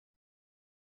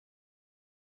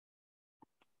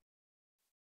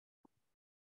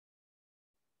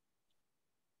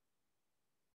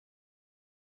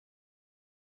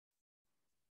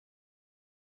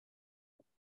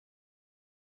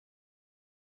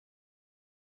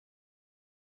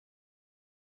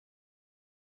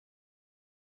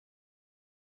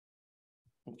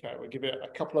Okay, we'll give it a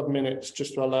couple of minutes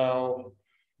just to allow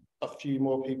a few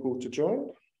more people to join.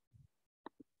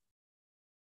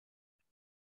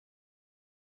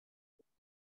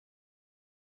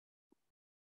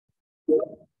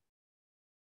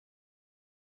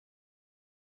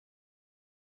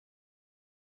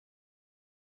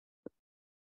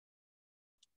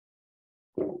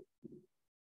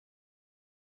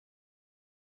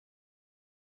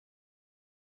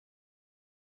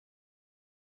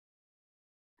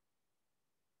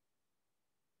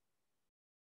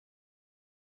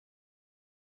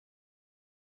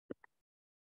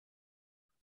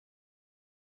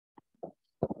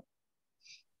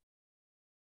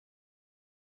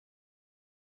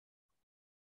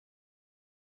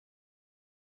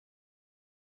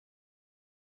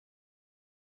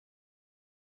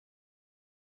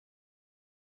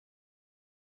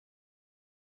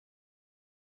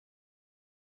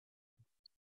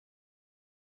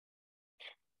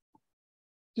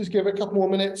 Just give it a couple more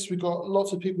minutes. We've got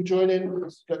lots of people joining.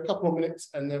 Let's get a couple more minutes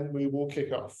and then we will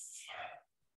kick off.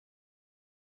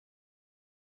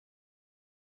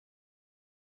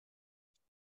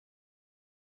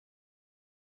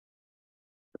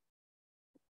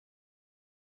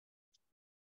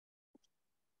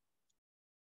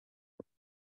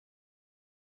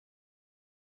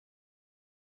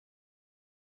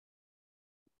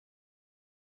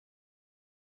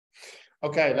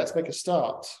 Okay, let's make a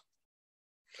start.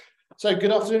 So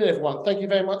good afternoon, everyone. Thank you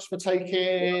very much for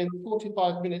taking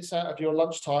 45 minutes out of your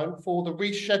lunchtime for the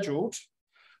rescheduled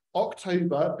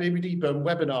October BBD Boom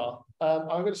webinar. I'm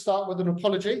going to start with an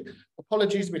apology.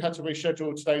 Apologies, we had to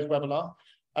reschedule today's webinar.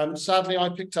 Sadly, I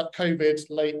picked up COVID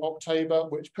late October,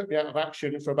 which put me out of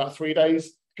action for about 3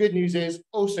 days. Good news is,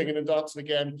 all singing and dancing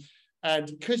again. And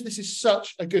because this is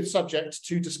such a good subject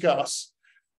to discuss,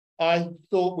 I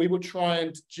thought we would try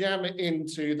and jam it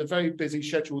into the very busy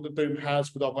schedule that Boom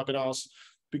has with our webinars,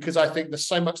 because I think there's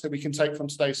so much that we can take from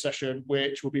today's session,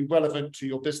 which will be relevant to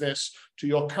your business, to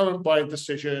your current buying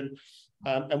decision,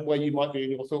 and where you might be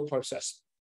in your thought process.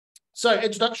 So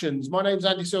introductions, my name's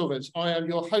Andy Silvers. I am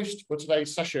your host for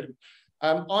today's session.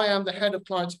 I am the head of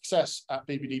client success at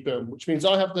BBD Boom, which means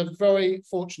I have the very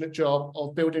fortunate job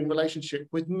of building relationship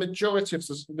with majority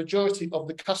of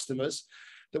the customers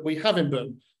that we have in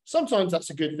Boom. Sometimes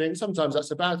that's a good thing, sometimes that's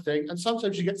a bad thing, and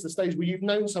sometimes you get to the stage where you've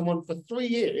known someone for 3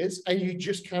 years and you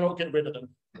just cannot get rid of them.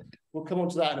 We'll come on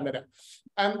to that in a minute.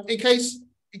 In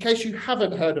case you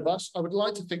haven't heard of us, I would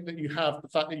like to think that you have the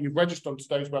fact that you've registered on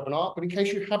today's webinar, but in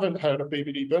case you haven't heard of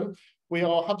BBD Boom, we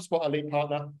are a HubSpot Elite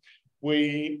Partner.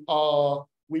 We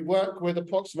work with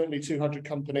approximately 200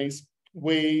 companies.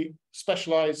 We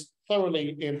specialize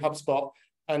thoroughly in HubSpot,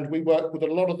 and we work with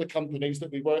a lot of the companies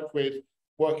that we work with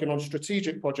working on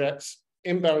strategic projects,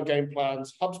 inbound game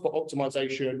plans, HubSpot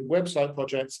optimization, website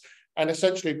projects, and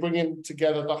essentially bringing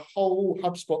together the whole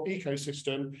HubSpot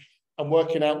ecosystem and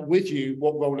working out with you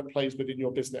what role it plays within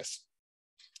your business.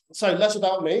 So less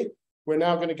about me. We're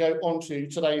now going to go on to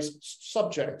today's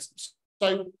subject.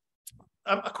 So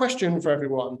a question for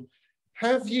everyone.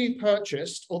 Have you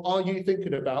purchased or are you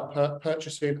thinking about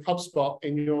purchasing HubSpot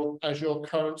as your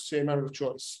current CMO of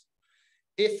choice?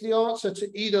 If the answer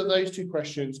to either of those two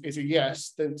questions is a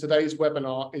yes, then today's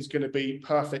webinar is going to be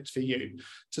perfect for you.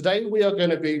 Today, we are going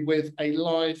to be with a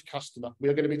live customer. We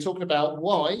are going to be talking about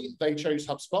why they chose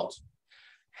HubSpot,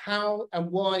 how and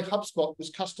why HubSpot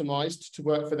was customized to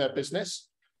work for their business.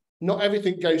 Not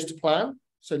everything goes to plan,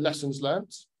 so lessons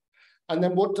learned. And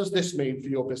then what does this mean for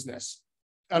your business?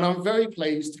 And I'm very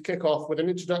pleased to kick off with an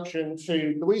introduction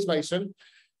to Louise Mason,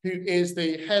 who is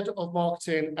the head of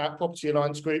marketing at Property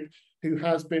Alliance Group, who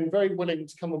has been very willing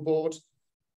to come on board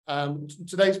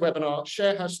today's webinar,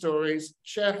 share her stories,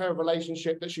 share her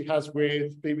relationship that she has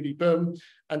with BBD Boom,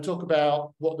 and talk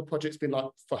about what the project's been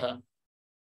like for her.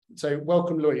 So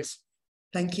welcome, Louise.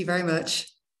 Thank you very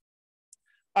much.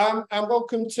 And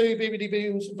welcome to BBD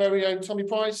Boom's very own Tommy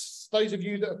Price. Those of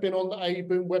you that have been on a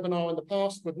Boom webinar in the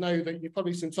past would know that you've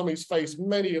probably seen Tommy's face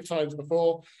many of times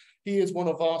before. He is one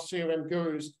of our CRM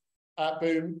gurus at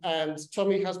Boom, and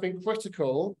Tommy has been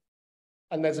critical,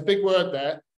 and there's a big word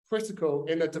there, critical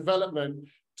in the development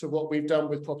to what we've done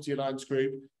with Property Alliance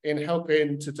Group in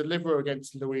helping to deliver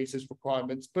against Louise's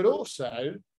requirements, but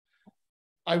also,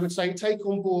 I would say, take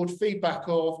on board feedback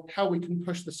of how we can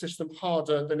push the system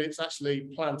harder than it's actually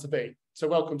planned to be. So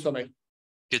welcome, Tommy.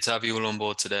 Good to have you all on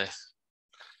board today.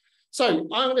 So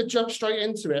I'm going to jump straight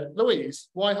into it. Louise,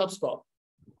 why HubSpot?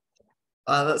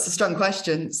 That's a strong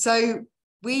question. So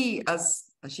we, as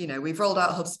you know, we've rolled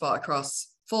out HubSpot across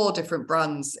 4 different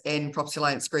brands in Property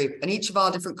Alliance Group, and each of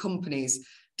our different companies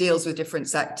deals with different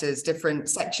sectors, different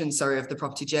sections, sorry, of the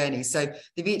property journey. So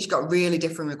they've each got really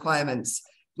different requirements.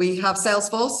 We have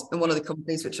Salesforce in one of the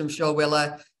companies, which I'm sure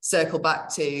we'll circle back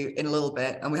to in a little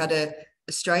bit. And we had a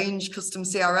strange custom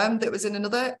CRM that was in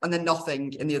another, and then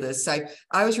nothing in the others. So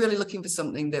I was really looking for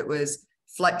something that was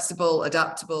flexible,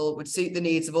 adaptable, would suit the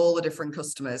needs of all the different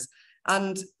customers.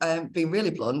 And being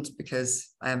really blunt, because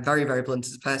I am very, very blunt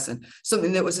as a person,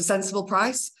 something that was a sensible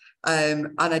price.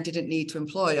 And I didn't need to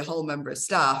employ a whole member of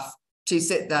staff to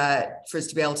sit there for us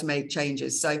to be able to make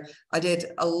changes. So I did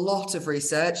a lot of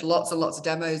research, lots and lots of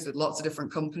demos with lots of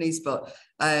different companies, but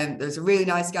there's a really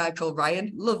nice guy called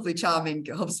Ryan, lovely, charming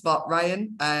HubSpot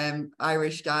Ryan,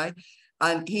 Irish guy.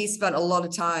 And he spent a lot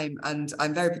of time, and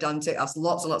I'm very pedantic, asked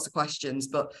lots and lots of questions,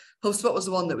 but HubSpot was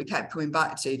the one that we kept coming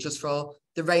back to just for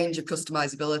the range of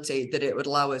customizability that it would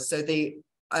allow us. So the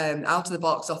out of the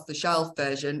box, off the shelf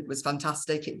version was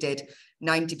fantastic. It did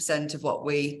 90% of what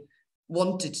we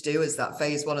wanted to do as that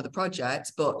phase one of the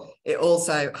project, but it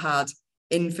also had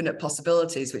infinite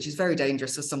possibilities, which is very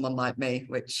dangerous for someone like me,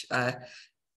 which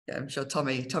I'm sure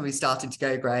Tommy's starting to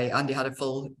go grey. Andy had a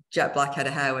full jet black head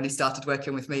of hair when he started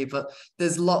working with me, but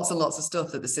there's lots and lots of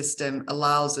stuff that the system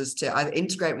allows us to either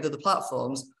integrate with other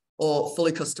platforms or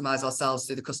fully customize ourselves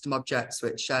through the custom objects,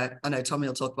 which I know Tommy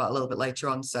will talk about a little bit later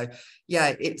on. So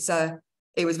yeah,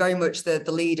 it was very much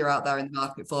the leader out there in the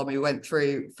market for me. We went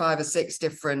through 5 or 6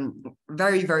 different,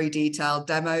 very, very detailed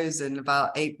demos and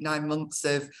about 8-9 months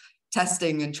of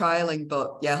testing and trialing. But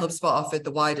yeah, HubSpot offered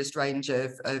the widest range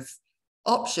of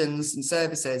options and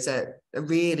services at a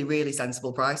really, really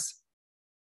sensible price.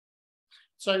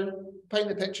 So paint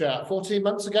the picture out. 14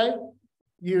 months ago,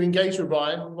 you engaged with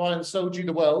Ryan. Ryan sold you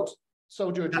the world,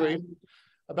 sold you a dream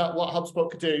about what HubSpot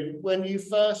could do. When you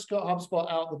first got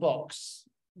HubSpot out of the box,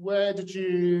 where did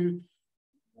you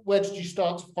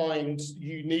start to find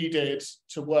you needed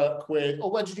to work with,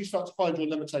 or where did you start to find your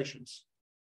limitations?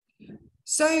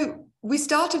 So we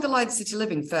started Alliance City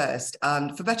Living first,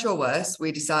 and for better or worse,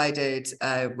 we decided,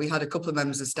 we had a couple of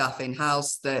members of staff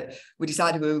in-house that we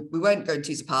decided we weren't going to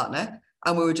use a partner,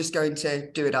 and we were just going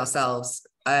to do it ourselves.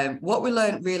 What we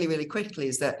learned really, really quickly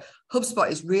is that HubSpot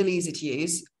is really easy to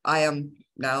use. I am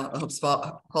now a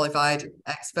HubSpot qualified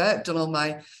expert, done all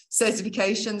my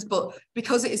certifications, but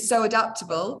because it is so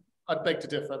adaptable. I'd beg to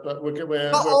differ, but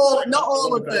we're not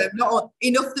all of them, not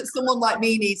enough that someone like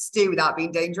me needs to do without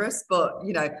being dangerous, but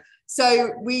you know.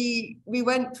 So we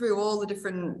went through all the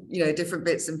different, different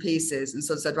bits and pieces, and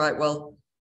sort of said, right, well,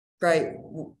 great,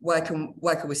 where can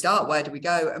we start? Where do we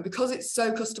go? And because it's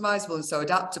so customizable and so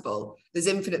adaptable, there's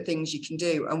infinite things you can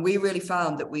do. And we really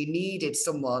found that we needed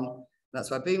someone,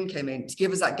 that's where Boom came in, to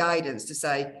give us that guidance to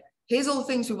say, here's all the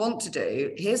things we want to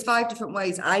do. Here's 5 different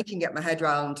ways I can get my head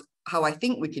around how I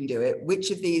think we can do it.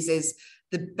 Which of these is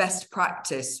the best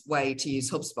practice way to use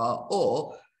HubSpot?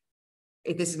 Or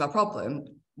if this is my problem,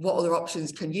 what other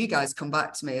options can you guys come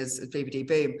back to me as BBD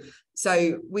Boom?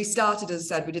 So we started,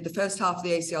 as I said, we did the first half of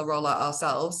the ACL rollout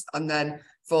ourselves. And then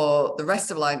for the rest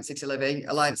of Alliance City Living,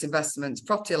 Alliance Investments,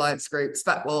 Property Alliance Group,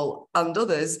 Specwall, and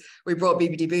others, we brought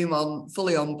BBD Boom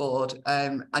fully on board.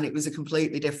 And it was a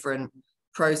completely different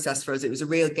process for us. It was a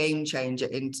real game changer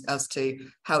as to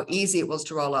how easy it was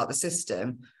to roll out the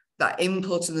system, that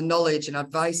input and the knowledge and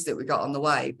advice that we got on the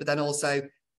way, but then also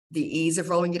the ease of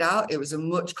rolling it out. It was a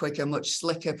much quicker, much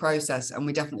slicker process, and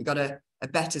we definitely got a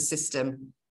better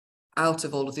system out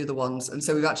of all of the other ones. And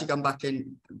so we've actually gone back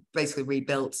and basically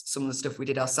rebuilt some of the stuff we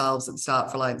did ourselves at the start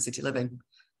for Alliance City Living.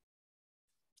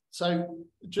 So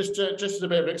just as a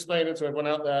bit of an explainer to everyone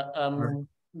out there,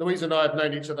 Louise and I have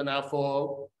known each other now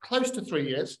for close to 3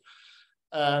 years.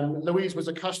 Louise was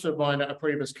a customer of mine at a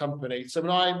previous company. So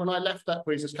when I left that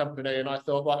previous company and I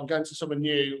thought, right, I'm going to someone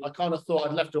new, I kind of thought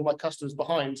I'd left all my customers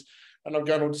behind and I'm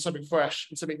going on to something fresh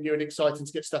and something new and exciting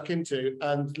to get stuck into.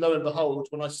 And lo and behold,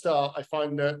 when I start, I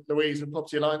find that Louise and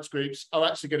Property Alliance Groups are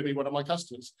actually going to be one of my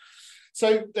customers.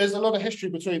 So there's a lot of history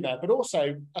between that. But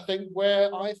also, I think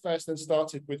where I first then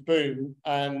started with Boom,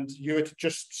 and you had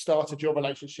just started your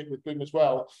relationship with Boom as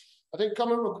well, I think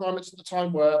common requirements at the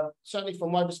time were, certainly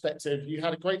from my perspective, you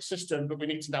had a great system, but we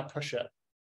need to now push it.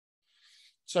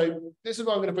 So this is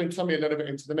why I'm going to bring Tommy a little bit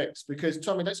into the mix, because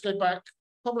Tommy, let's go back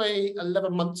probably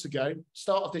 11 months ago,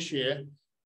 start of this year,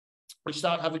 we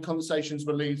started having conversations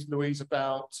with Louise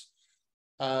about,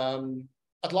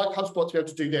 I'd like HubSpot to be able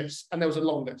to do this. And there was a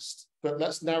long list, but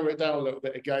let's narrow it down a little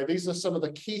bit ago. These are some of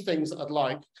the key things that I'd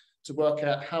like to work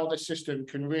out how this system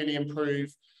can really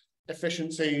improve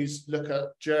efficiencies, look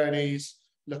at journeys,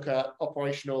 look at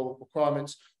operational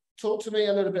requirements. Talk to me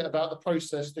a little bit about the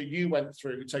process that you went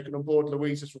through, taking on board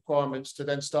Louise's requirements to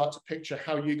then start to picture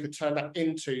how you could turn that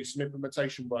into some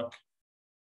implementation work.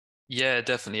 Yeah,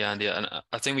 definitely, Andy. And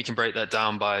I think we can break that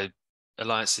down by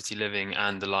Alliance City Living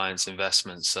and Alliance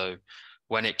Investments. So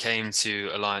when it came to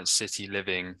Alliance City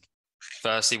Living,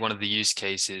 firstly, one of the use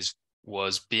cases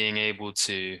was being able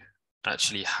to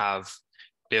actually have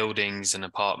buildings and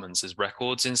apartments as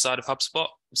records inside of HubSpot.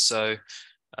 So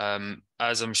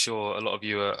as I'm sure a lot of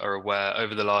you are aware,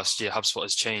 over the last year, HubSpot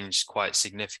has changed quite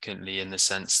significantly in the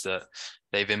sense that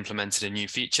they've implemented a new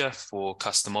feature for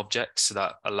custom objects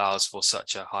that allows for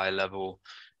such a high level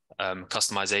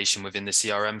customization within the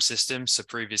CRM system. So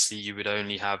previously you would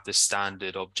only have the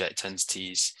standard object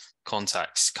entities,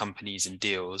 contacts, companies, and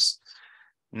deals.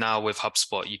 Now with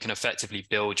HubSpot, you can effectively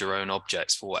build your own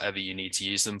objects for whatever you need to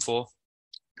use them for.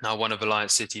 Now, one of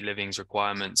Alliance City Living's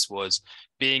requirements was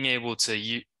being able to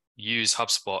use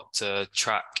HubSpot to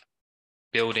track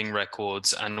building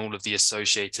records and all of the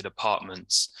associated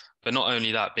apartments. But not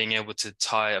only that, being able to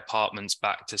tie apartments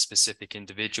back to specific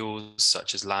individuals,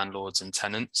 such as landlords and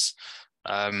tenants.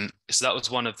 So that was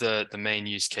one of the main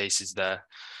use cases there.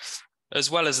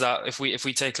 As well as that, if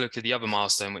we take a look at the other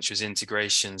milestone, which was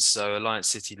integrations. So Alliance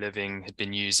City Living had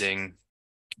been using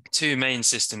two main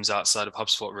systems outside of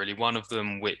HubSpot, really. One of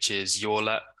them, which is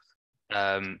YourLet,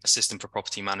 a system for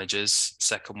property managers.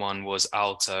 Second one was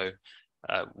Alto,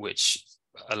 which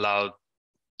allowed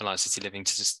Alliance City Living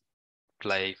to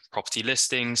display property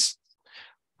listings.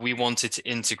 We wanted to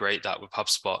integrate that with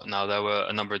HubSpot. Now, there were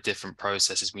a number of different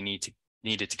processes we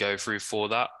needed to go through for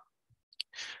that.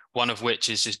 One of which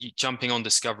is just jumping on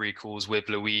discovery calls with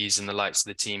Louise and the likes of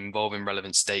the team, involving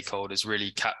relevant stakeholders,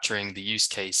 really capturing the use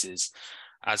cases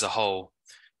as a whole,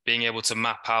 being able to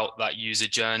map out that user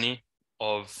journey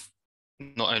of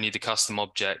not only the custom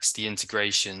objects, the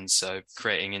integrations, so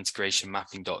creating integration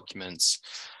mapping documents.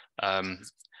 And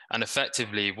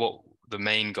effectively, what the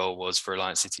main goal was for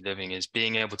Alliance City Living is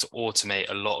being able to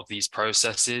automate a lot of these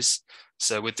processes.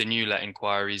 So with the new let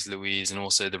inquiries, Louise, and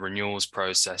also the renewals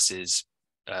processes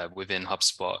within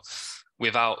HubSpot,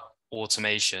 without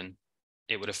automation,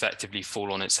 it would effectively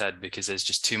fall on its head because there's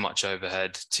just too much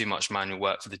overhead, too much manual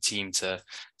work for the team to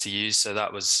use. So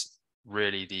that was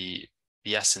really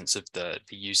the essence of the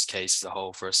use case as a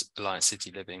whole for Alliance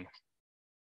City Living.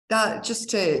 That just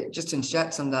to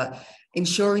interject on that,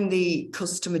 ensuring the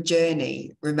customer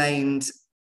journey remained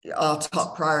our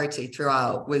top priority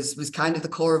throughout was kind of the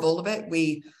core of all of it.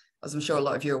 We, as I'm sure a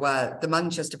lot of you are aware, the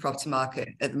Manchester property market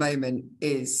at the moment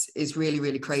is really,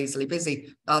 really crazily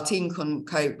busy. Our team couldn't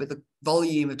cope with the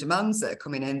volume of demands that are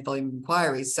coming in, volume of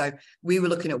inquiries. So we were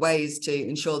looking at ways to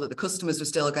ensure that the customers were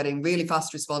still getting really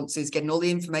fast responses, getting all the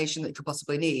information that they could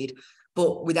possibly need,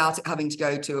 but without it having to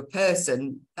go to a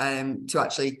person to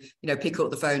actually, pick up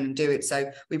the phone and do it.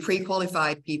 So we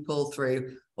pre-qualified people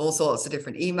through all sorts of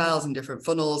different emails and different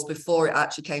funnels before it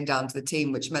actually came down to the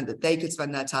team, which meant that they could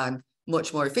spend their time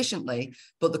much more efficiently,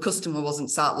 but the customer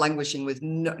wasn't sat languishing with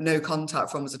no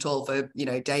contact from us at all for,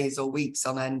 days or weeks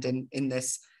on end in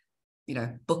this,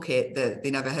 bucket that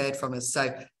they never heard from us.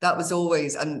 So that was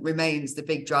always and remains the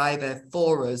big driver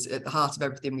for us at the heart of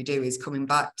everything we do, is coming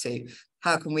back to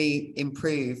how can we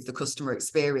improve the customer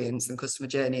experience and customer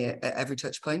journey at every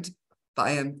touch point.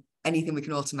 But anything we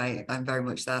can automate, I'm very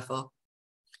much there for.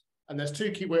 And there's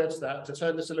two key words there to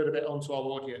turn this a little bit onto our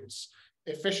audience: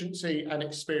 efficiency and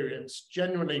experience.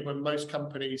 Generally, when most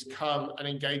companies come and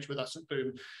engage with us at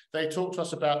Boom, they talk to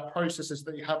us about processes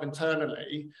that you have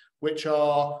internally, which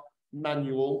are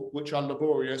manual, which are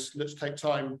laborious, which take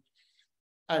time.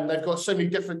 And they've got so many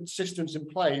different systems in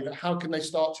play that how can they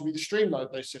start to either streamline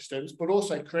those systems, but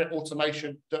also create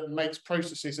automation that makes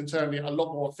processes internally a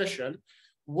lot more efficient,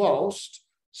 whilst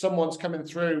someone's coming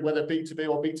through, whether B2B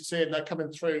or B2C, and they're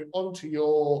coming through onto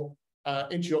your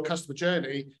into your customer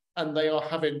journey, and they are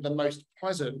having the most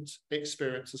pleasant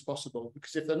experience as possible.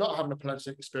 Because if they're not having a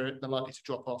pleasant experience, they're likely to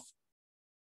drop off.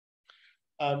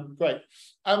 Great.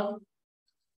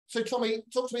 So Tommy,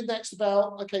 talk to me next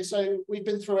about, okay, so we've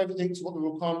been through everything to what the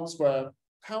requirements were.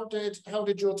 How did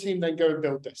your team then go and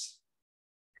build this?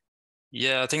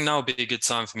 Yeah, I think now would be a good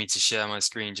time for me to share my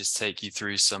screen, just take you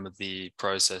through some of the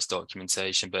process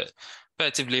documentation. But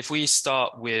effectively, if we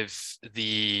start with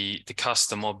the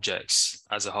custom objects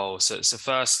as a whole. So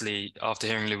firstly, after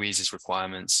hearing Louise's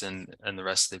requirements and the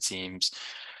rest of the teams,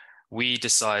 we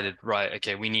decided, right,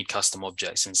 okay, we need custom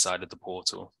objects inside of the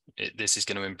portal. This is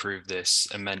going to improve this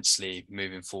immensely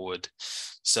moving forward.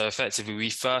 So effectively, we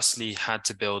firstly had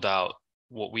to build out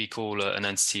what we call an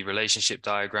entity relationship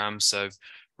diagram. So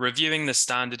reviewing the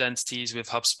standard entities with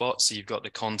HubSpot. So you've got the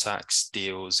contacts,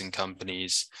 deals, and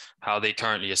companies, how they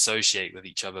currently associate with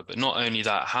each other. But not only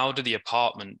that, how do the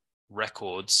apartment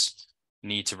records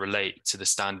need to relate to the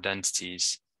standard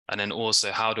entities And then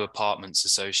also, how do apartments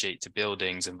associate to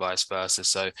buildings and vice versa?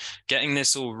 So getting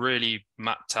this all really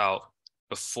mapped out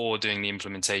before doing the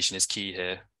implementation is key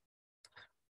here.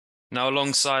 Now,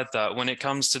 alongside that, when it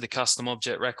comes to the custom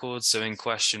object records, so in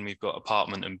question, we've got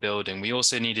apartment and building, we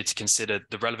also needed to consider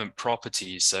the relevant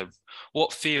properties. So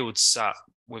what fields sat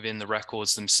within the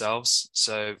records themselves.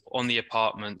 So on the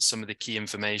apartment, some of the key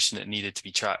information that needed to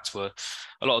be tracked were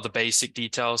a lot of the basic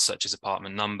details, such as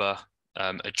apartment number,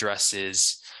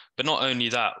 addresses, but not only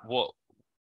that,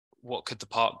 what could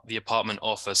the apartment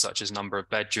offer, such as number of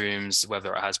bedrooms,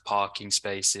 whether it has parking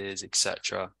spaces,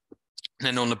 etc. And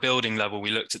then on the building level,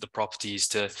 we looked at the properties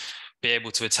to be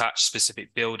able to attach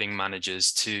specific building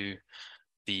managers to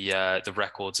the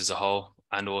records as a whole,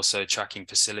 and also tracking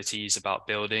facilities about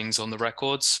buildings on the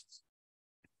records.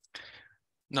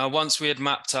 Now, once we had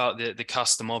mapped out the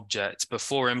custom object,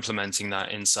 before implementing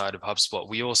that inside of HubSpot,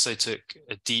 we also took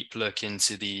a deep look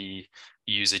into the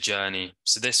user journey.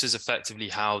 So this is effectively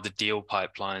how the deal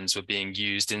pipelines were being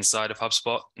used inside of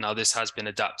HubSpot. Now, this has been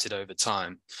adapted over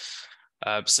time.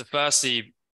 So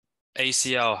firstly,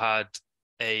 ACL had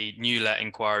a new let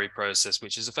inquiry process,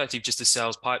 which is effectively just a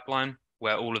sales pipeline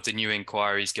where all of the new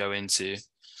inquiries go into,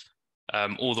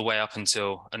 all the way up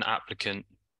until an applicant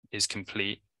is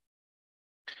complete.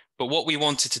 But what we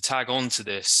wanted to tag onto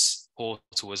this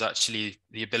portal was actually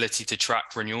the ability to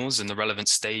track renewals and the relevant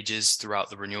stages throughout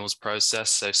the renewals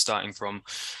process. So starting from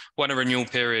when a renewal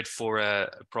period for a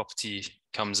property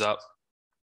comes up,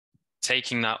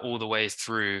 taking that all the way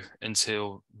through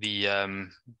until the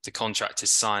contract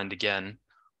is signed again,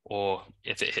 or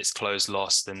if it hits closed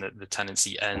loss, then the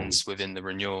tenancy ends within the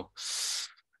renewal.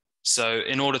 So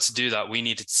in order to do that, we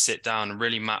needed to sit down and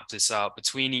really map this out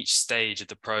between each stage of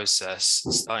the process,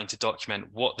 starting to document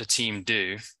what the team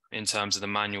do in terms of the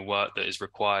manual work that is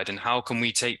required, and how can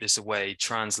we take this away,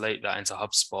 translate that into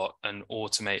HubSpot, and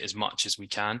automate as much as we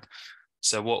can.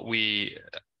 So what we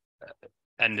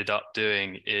ended up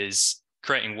doing is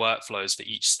creating workflows for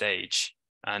each stage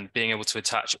and being able to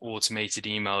attach automated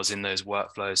emails in those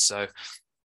workflows. So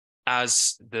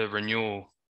as the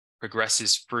renewal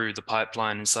progresses through the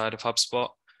pipeline inside of HubSpot,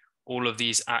 all of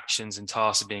these actions and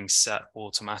tasks are being set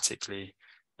automatically,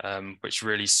 which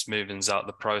really smoothens out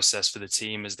the process for the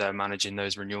team as they're managing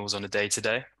those renewals on a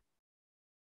day-to-day.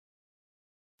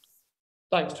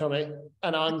 Thanks, Tommy.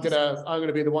 And I'm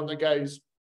gonna be the one that goes,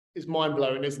 it's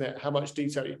mind-blowing, isn't it? How much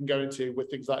detail you can go into with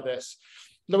things like this.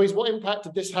 Louise, what impact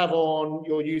did this have on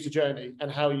your user journey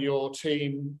and how your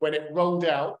team, when it rolled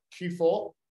out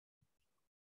Q4,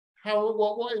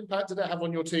 what impact did it have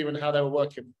on your team and how they were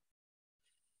working?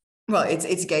 Well, it's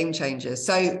a game changer.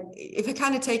 So if we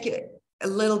kind of take it a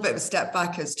little bit of a step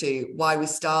back as to why we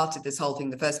started this whole thing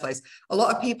in the first place, a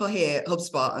lot of people hear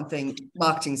HubSpot and think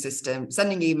marketing system,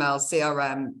 sending emails,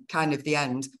 CRM, kind of the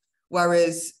end.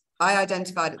 Whereas I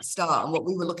identified at the start, and what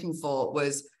we were looking for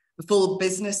was a full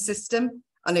business system.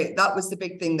 And that was the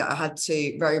big thing that I had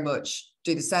to very much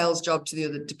do the sales job to the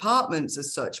other departments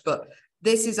as such. But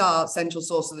this is our central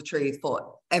source of the truth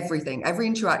for everything. Every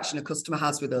interaction a customer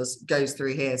has with us goes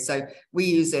through here. So we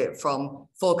use it from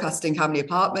forecasting how many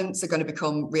apartments are going to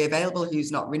become re-available,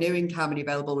 who's not renewing, how many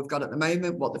available we've got at the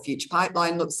moment, what the future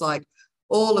pipeline looks like,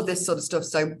 all of this sort of stuff.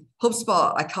 So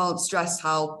HubSpot, I can't stress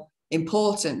how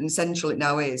important and central it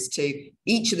now is to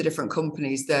each of the different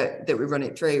companies that we run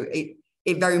it through.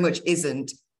 It very much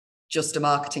isn't just a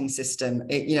marketing system.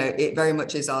 It very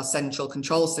much is our central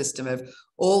control system of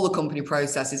all the company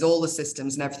processes, all the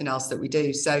systems and everything else that we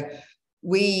do. So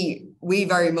we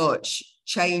very much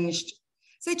changed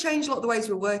a lot of the ways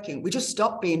we're working. We just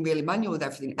stopped being really manual with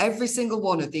everything. Every single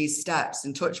one of these steps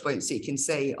and touch points that you can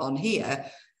see on here,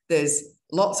 there's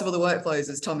lots of other workflows,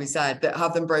 as Tommy said, that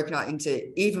have them broken out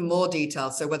into even more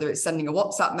detail. So whether it's sending a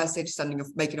WhatsApp message,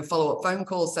 making a follow-up phone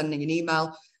call, sending an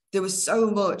email, there was so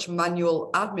much manual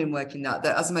admin work in that,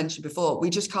 as I mentioned before, we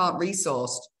just can't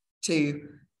resource to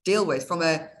deal with from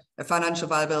a financial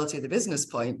viability of the business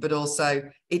point, but also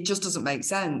it just doesn't make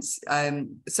sense.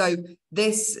 So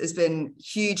this has been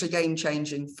hugely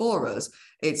game-changing for us.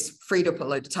 It's freed up a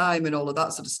load of time and all of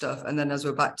that sort of stuff. And then as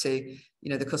we're back to,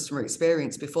 the customer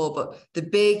experience before, but the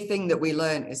big thing that we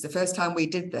learned is the first time we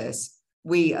did this,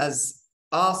 we as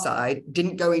our side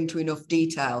didn't go into enough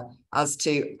detail as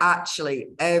to actually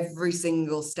every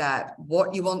single step,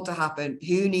 what you want to happen,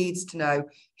 who needs to know,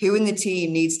 who in the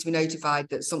team needs to be notified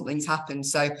that something's happened.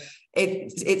 So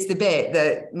it's the bit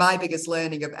that my biggest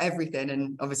learning of everything,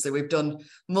 and obviously we've done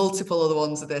multiple other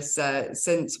ones of this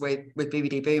since with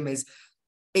BBD Boom, is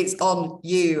it's on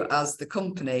you as the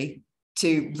company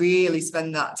to really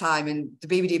spend that time. And the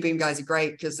BBD Boom guys are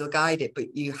great because they'll guide it,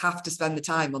 but you have to spend the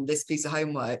time on this piece of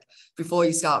homework before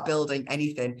you start building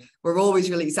anything. We're always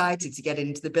really excited to get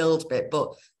into the build bit,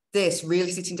 but this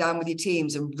really sitting down with your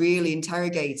teams and really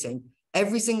interrogating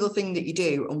every single thing that you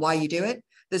do and why you do it.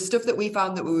 There's stuff that we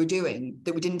found that we were doing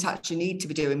that we didn't actually need to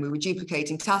be doing. We were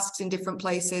duplicating tasks in different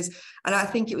places. And I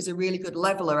think it was a really good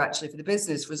leveler actually for the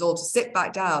business for us all to sit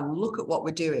back down, look at what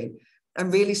we're doing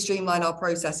and really streamline our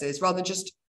processes rather than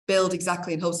just build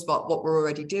exactly in HubSpot what we're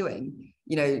already doing.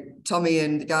 You know, Tommy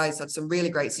and the guys had some really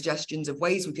great suggestions of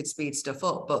ways we could speed stuff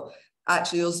up, but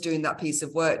actually us doing that piece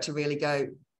of work to really go,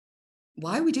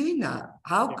 why are we doing that?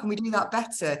 How can we do that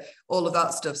better? All of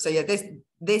that stuff. So yeah,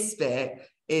 this bit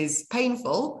is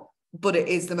painful, but it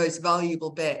is the most valuable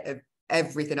bit of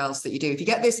everything else that you do. If you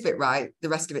get this bit right, the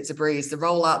rest of it's a breeze. The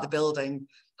rollout, the building,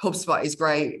 HubSpot is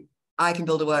great. I can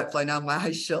build a workflow now, my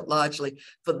eyes shut largely,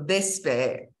 but this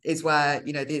bit is where,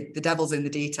 you know, the devil's in the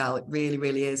detail. It really,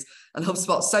 really is. And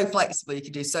HubSpot's so flexible. You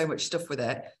can do so much stuff with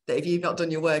it that if you've not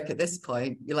done your work at this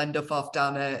point, you'll end up off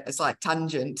down a slight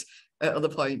tangent. At other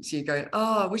points you're going,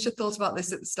 oh, I wish I'd thought about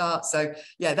this at the start. So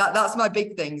yeah, that's my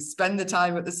big thing. Spend the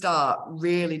time at the start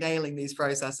really nailing these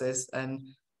processes and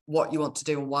what you want to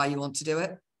do and why you want to do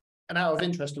it. And out of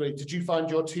interest, did you find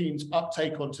your team's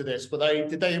uptake onto this?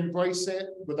 Did they embrace it?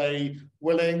 Were they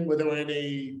willing? Were there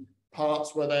any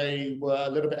parts where they were a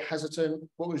little bit hesitant?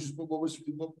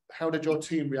 How did your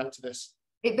team react to this?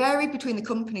 It varied between the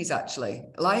companies, actually.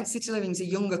 Alliance City Living is a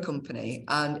younger company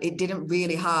and it didn't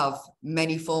really have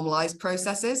many formalized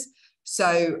processes.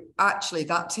 So actually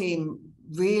that team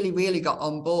really, really got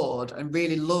on board and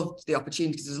really loved the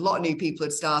opportunities. There's a lot of new people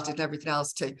had started and everything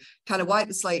else to kind of wipe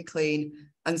the slate clean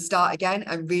and start again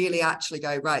and really actually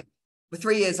go, right, we're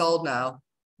 3 years old now.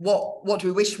 What do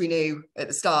we wish we knew at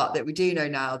the start that we do know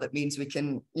now that means we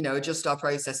can, you know, adjust our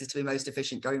processes to be most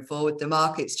efficient going forward? The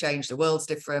market's changed, the world's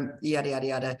different, yada, yada,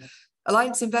 yada.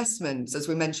 Alliance Investments, as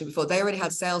we mentioned before, they already had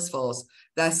Salesforce.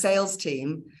 Their sales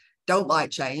team don't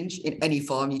like change in any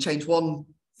form. You change one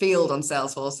field on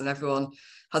Salesforce and everyone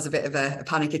has a bit of a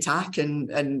panic attack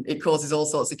and it causes all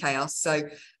sorts of chaos. So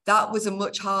that was a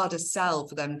much harder sell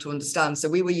for them to understand. So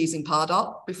we were using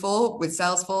Pardot before with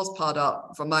Salesforce.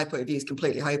 Pardot, from my point of view, is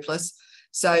completely hopeless.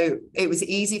 So it was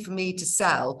easy for me to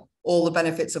sell all the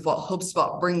benefits of what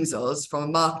HubSpot brings us from a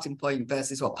marketing point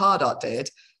versus what Pardot did.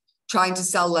 Trying to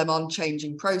sell them on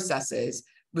changing processes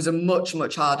was a much,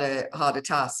 much harder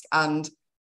task. And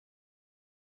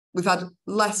we've had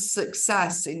less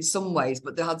success in some ways,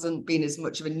 but there hasn't been as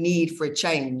much of a need for a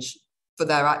change for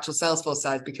their actual Salesforce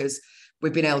side because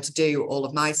we've been able to do all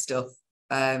of my stuff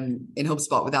in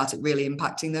HubSpot without it really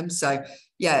impacting them. So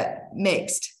yeah,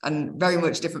 mixed and very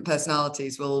much different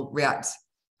personalities will react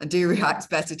and do react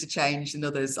better to change than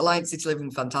others. Alliance City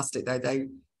Living, fantastic though.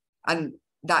 And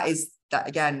that is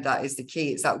the key.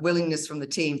 It's that willingness from the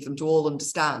team for them to all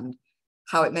understand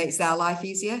how it makes their life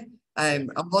easier.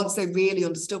 And once they really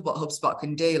understood what HubSpot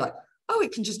can do, like, oh,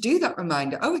 it can just do that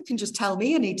reminder. Oh, it can just tell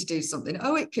me I need to do something.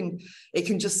 Oh, it can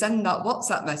just send that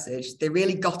WhatsApp message. They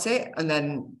really got it. And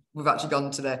then we've actually gone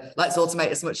to let's automate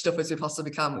as much stuff as we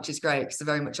possibly can, which is great because they're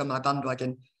very much on my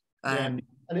bandwagon. And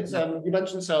it's you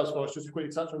mentioned Salesforce, just to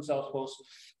quickly touch on Salesforce.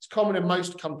 It's common in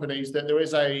most companies that there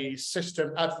is a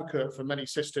system advocate for many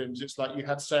systems. It's like you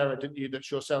had Sarah, didn't you? That's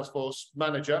your Salesforce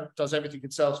manager, does everything in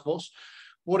Salesforce.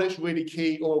 What it's really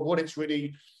key, or what it's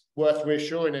really worth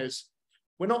reassuring is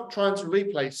we're not trying to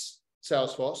replace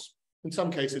Salesforce. In some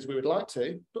cases, we would like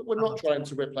to, but we're not trying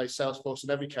to replace Salesforce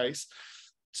in every case.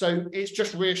 So it's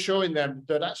just reassuring them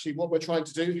that actually what we're trying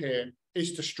to do here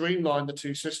is to streamline the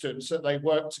two systems so that they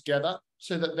work together,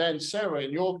 so that then Sarah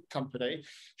in your company,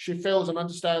 she feels and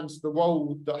understands the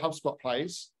role that HubSpot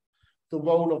plays, the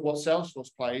role of what Salesforce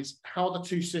plays, how the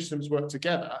two systems work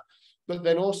together, but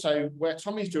then also where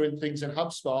Tommy's doing things in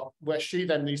HubSpot, where she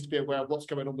then needs to be aware of what's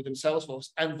going on within Salesforce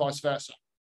and vice versa.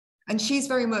 And she's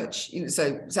very much,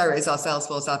 so Sarah is our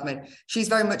Salesforce admin. She's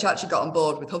very much actually got on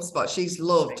board with HubSpot. She's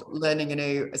loved learning a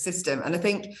new system. And I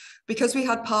think because we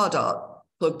had Pardot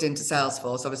plugged into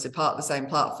Salesforce, obviously part of the same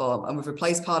platform, and we've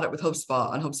replaced Pardot with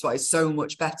HubSpot, and HubSpot is so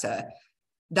much better,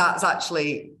 that's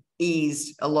actually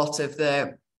eased a lot of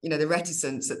the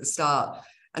reticence at the start.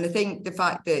 And I think the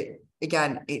fact that,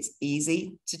 again, it's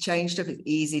easy to change stuff, it's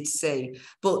easy to see,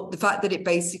 but the fact that it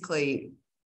basically,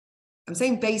 I'm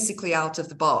saying basically out of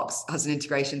the box has an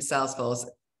integration to Salesforce,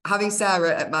 having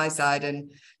Sarah at my side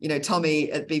and,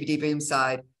 Tommy at BBD Boom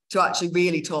side to actually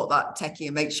really talk that techie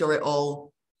and make sure it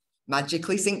all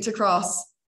magically synced across.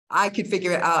 I could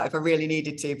figure it out if I really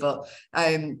needed to, but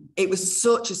it was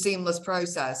such a seamless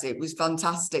process. It was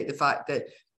fantastic. The fact that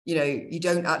You know, you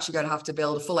don't actually going to have to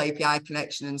build a full API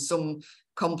connection and some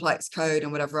complex code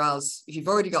and whatever else. If you've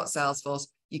already got Salesforce,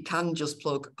 you can just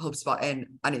plug HubSpot in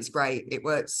and it's great. It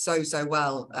works so, so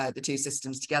well, the two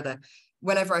systems together.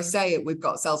 Whenever I say it, we've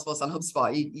got Salesforce on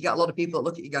HubSpot, you get a lot of people that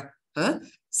look at you and go, huh?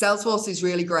 Salesforce is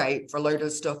really great for a load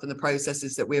of stuff and the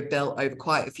processes that we've built over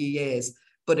quite a few years,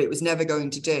 but it was never going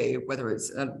to do, whether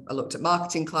it's, I looked at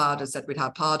Marketing Cloud, I said we'd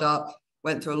have Pardot,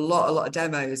 went through a lot of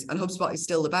demos, and HubSpot is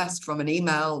still the best from an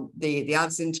email, the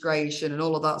ads integration and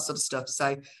all of that sort of stuff.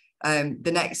 So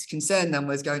the next concern then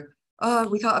was going, oh,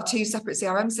 we can't have two separate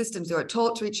CRM systems that don't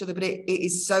talk to each other, but it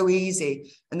is so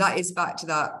easy. And that is back to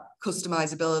that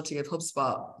customizability of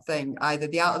HubSpot thing, either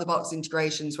the out-of-the-box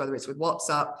integrations, whether it's with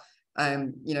WhatsApp,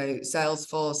 you know,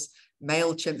 Salesforce,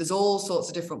 MailChimp, there's all sorts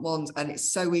of different ones, and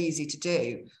it's so easy to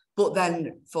do. But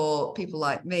then for people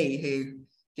like me who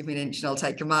give me an inch and I'll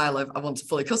take a mile of I want to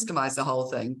fully customize the whole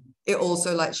thing, it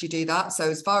also lets you do that. So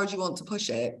as far as you want to push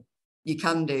it, you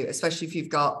can do, especially if you've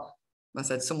got, I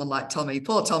said, someone like Tommy.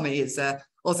 Poor Tommy has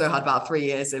also had about 3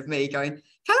 years of me going,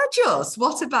 can I just,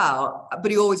 what about?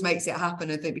 But he always makes it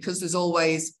happen. I think because there's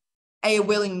always a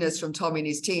willingness from Tommy and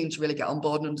his team to really get on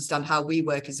board and understand how we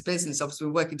work as a business. Obviously,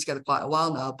 we're working together quite a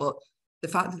while now, but the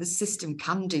fact that the system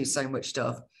can do so much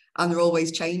stuff and they're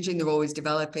always changing, they're always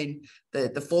developing,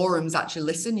 the forums actually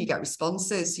listen, you get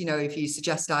responses. You know, if you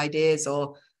suggest ideas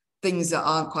or things that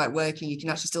aren't quite working, you can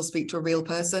actually still speak to a real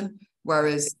person.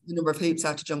 Whereas the number of hoops I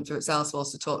have to jump through at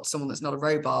Salesforce to talk to someone that's not a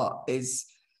robot is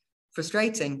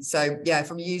frustrating. So yeah,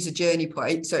 from a user journey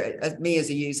point, so me as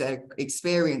a user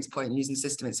experience point using the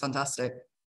system, it's fantastic.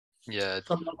 Yeah.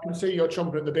 I can see you're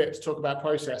chomping at the bit to talk about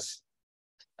process.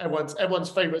 Everyone's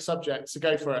favorite subject, so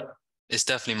go for it. It's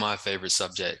definitely my favorite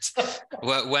subject.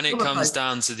 When it comes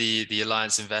down to the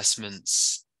alliance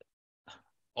investments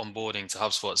onboarding to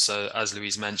HubSpot, so as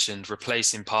Louise mentioned,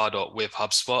 replacing Pardot with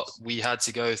HubSpot, we had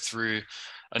to go through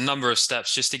a number of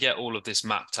steps just to get all of this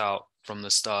mapped out from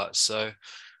the start. So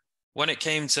when it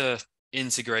came to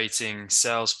integrating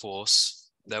Salesforce,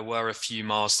 there were a few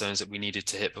milestones that we needed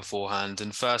to hit beforehand.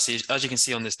 And firstly, as you can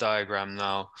see on this diagram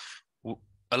now,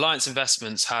 alliance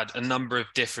investments had a number of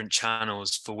different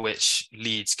channels for which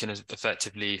leads can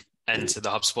effectively enter the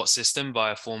HubSpot system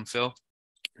via form fill.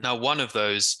 Now, one of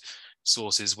those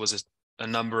sources was a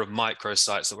number of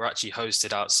microsites that were actually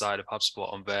hosted outside of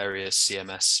HubSpot on various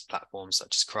CMS platforms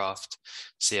such as Craft,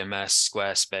 CMS,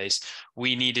 Squarespace.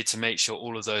 We needed to make sure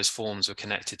all of those forms were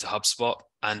connected to HubSpot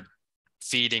and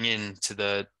feeding into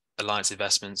the alliance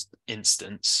investments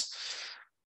instance.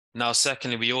 Now,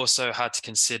 secondly, we also had to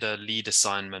consider lead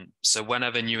assignment. So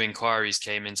whenever new inquiries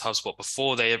came into HubSpot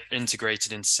before they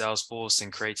integrated into Salesforce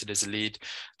and created as a lead,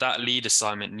 that lead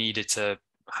assignment needed to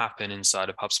happen inside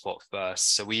of HubSpot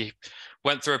first. So we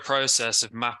went through a process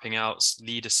of mapping out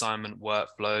lead assignment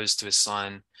workflows to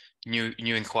assign new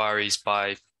inquiries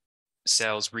by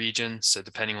sales region. So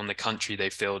depending on the country they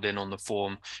filled in on the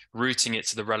form, routing it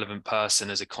to the relevant person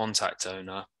as a contact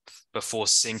owner before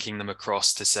syncing them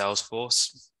across to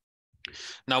Salesforce.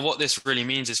 Now, what this really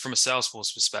means is from a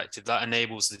Salesforce perspective, that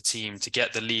enables the team to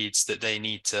get the leads that they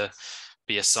need to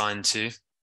be assigned to,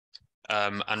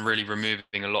 and really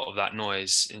removing a lot of that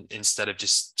noise instead of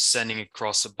just sending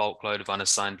across a bulk load of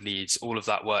unassigned leads. All of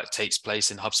that work takes place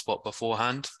in HubSpot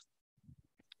beforehand.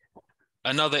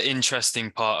 Another interesting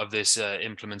part of this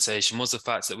implementation was the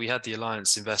fact that we had the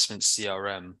Alliance Investment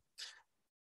CRM.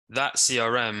 That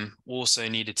CRM also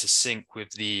needed to sync with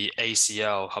the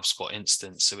ACL HubSpot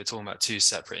instance. So we're talking about two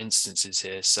separate instances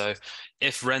here. So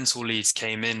if rental leads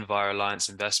came in via Alliance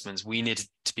Investments, we needed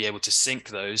to be able to sync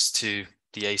those to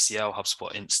the ACL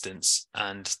HubSpot instance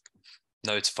and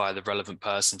notify the relevant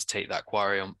person to take that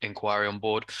inquiry on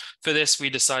board. For this, we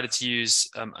decided to use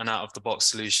an out-of-the-box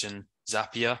solution,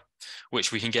 Zapier,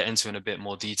 which we can get into in a bit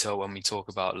more detail when we talk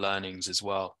about learnings as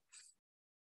well.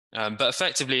 But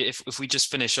effectively, if we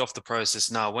just finish off the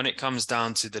process now, when it comes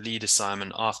down to the lead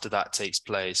assignment after that takes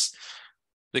place,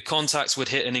 the contacts would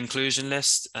hit an inclusion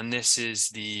list, and this is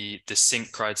the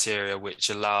sync criteria which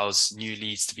allows new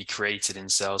leads to be created in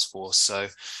Salesforce. So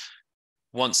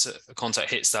once a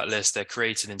contact hits that list, they're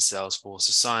created in Salesforce,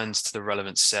 assigned to the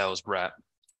relevant sales rep,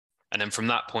 and then from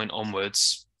that point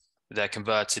onwards, they're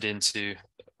converted into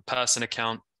a person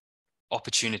account,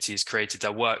 opportunities created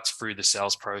that worked through the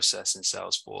sales process in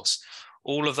Salesforce.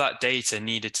 All of that data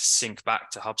needed to sync back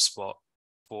to HubSpot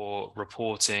for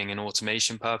reporting and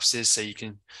automation purposes. So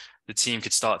the team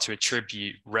could start to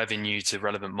attribute revenue to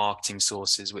relevant marketing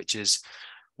sources, which is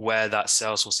where that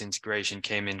Salesforce integration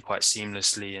came in quite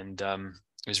seamlessly and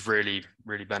was really,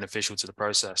 really beneficial to the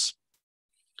process.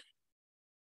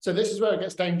 So this is where it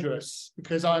gets dangerous,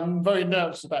 because I'm very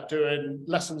nervous about doing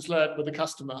lessons learned with the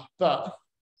customer, but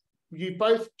you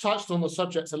both touched on the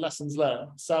subject of lessons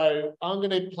learned. So I'm going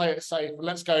to play it safe.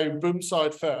 Let's go boom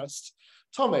side first.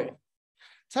 Tommy,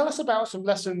 tell us about some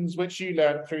lessons which you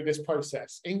learned through this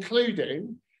process,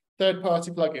 including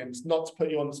third-party plugins, not to put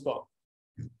you on the spot.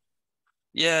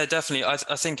 Yeah, definitely.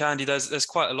 I think, Andy, there's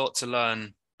quite a lot to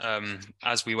learn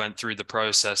as we went through the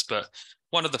process, but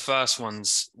one of the first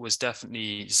ones was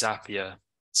definitely Zapier.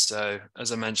 So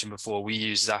as I mentioned before, we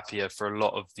use Zapier for a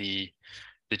lot of the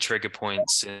trigger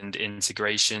points and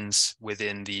integrations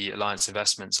within the Alliance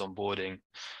Investments onboarding.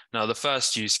 Now, the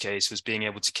first use case was being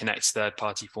able to connect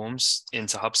third-party forms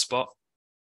into HubSpot.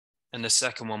 And the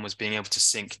second one was being able to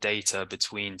sync data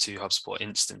between two HubSpot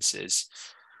instances.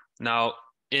 Now,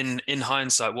 in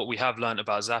hindsight, what we have learned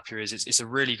about Zapier is it's a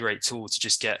really great tool to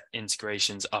just get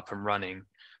integrations up and running.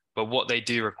 But what they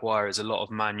do require is a lot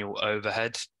of manual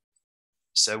overhead.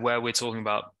 So where we're talking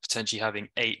about potentially having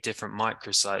 8 different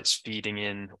microsites feeding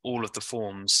in all of the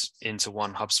forms into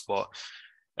one HubSpot,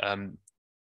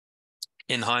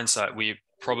 in hindsight, we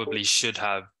probably should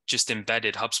have just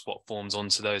embedded HubSpot forms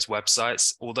onto those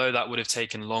websites. Although that would have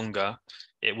taken longer,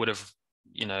 it would have,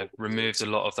 removed a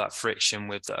lot of that friction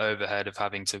with the overhead of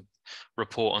having to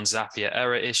report on Zapier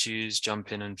error issues,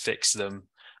 jump in and fix them.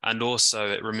 And also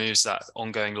it removes that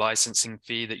ongoing licensing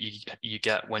fee that you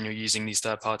get when you're using these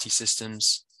third-party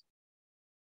systems.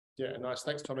 Yeah, nice.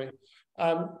 Thanks, Tommy.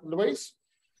 Louise?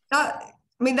 That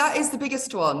is the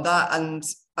biggest one, that, and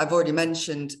I've already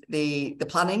mentioned the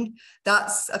planning.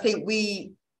 That's, I think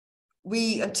we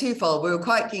are twofold. We were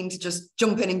quite keen to just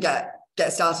jump in and get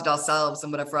started ourselves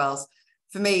and whatever else.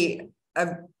 For me,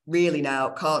 I really now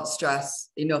can't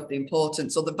stress enough the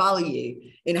importance or the value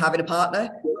in having a partner.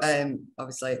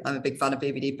 Obviously, I'm a big fan of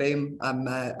BBD Boom.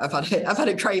 I've had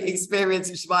a great experience,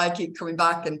 which is why I keep coming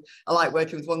back. And I like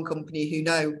working with one company who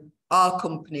know our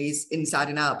companies inside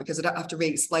and out, because I don't have to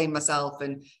re-explain myself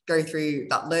and go through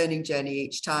that learning journey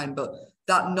each time. But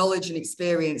that knowledge and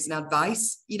experience and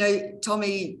advice,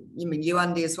 Tommy, you,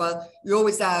 Andy, as well, you're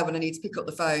always there when I need to pick up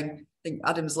the phone. I think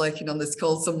Adam's lurking on this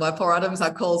call somewhere. Poor Adam's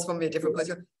had calls from me at different points.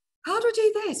 How do I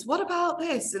do this? What about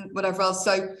this? And whatever else.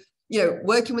 So,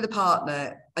 working with a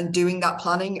partner and doing that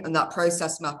planning and that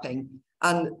process mapping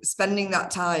and spending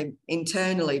that time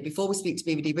internally before we speak to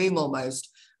BBD Boom, almost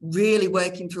really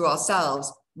working through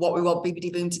ourselves what we want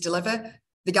BBD Boom to deliver.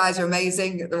 The guys are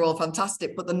amazing. They're all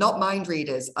fantastic, but they're not mind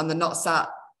readers and they're not sat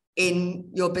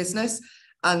in your business.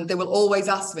 And they will always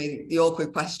ask me the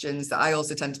awkward questions that I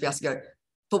also tend to be asked to go,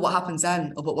 but what happens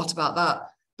then? Or but what about that?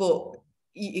 But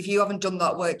if you haven't done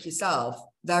that work yourself,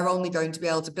 they're only going to be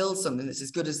able to build something that's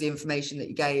as good as the information that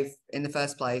you gave in the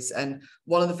first place. And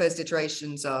one of the first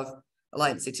iterations of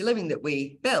Alliance City Living that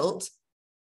we built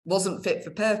wasn't fit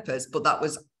for purpose, but that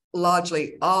was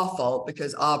largely our fault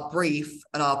because our brief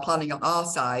and our planning on our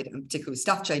side, and particularly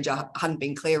staff change, hadn't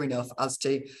been clear enough as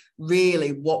to really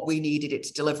what we needed it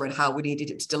to deliver and how we needed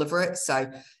it to deliver it. So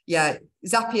yeah,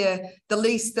 Zapier, the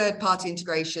least third-party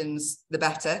integrations, the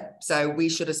better. So we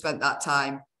should have spent that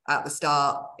time at the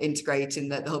start integrating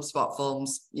the HubSpot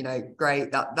forms.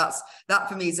 Great. That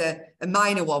for me is a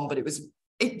minor one, but it was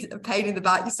a pain in the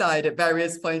backside at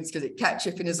various points because it kept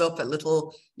tripping us up at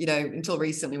little, until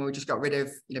recently when we just got rid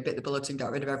of, bit the bulletin,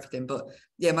 got rid of everything. But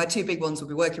yeah, my 2 big ones will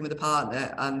be working with a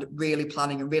partner and really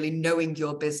planning and really knowing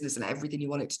your business and everything you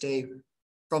want it to do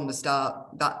from the start.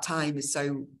 That time is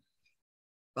so,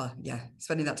 well, yeah,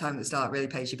 spending that time at the start really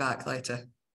pays you back later.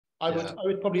 I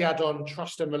would probably add on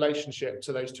trust and relationship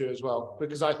to those 2 as well,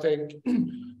 because I think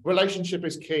relationship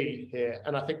is key here.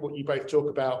 And I think what you both talk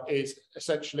about is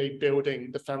essentially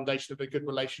building the foundation of a good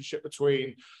relationship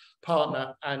between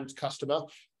partner and customer,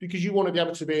 because you want to be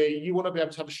able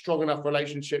to have a strong enough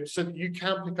relationship so that you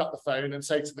can pick up the phone and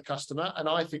say to the customer, and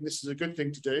I think this is a good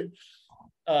thing to do,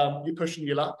 you're pushing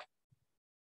your luck.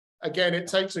 Again, it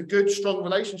takes a good, strong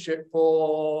relationship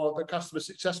for the customer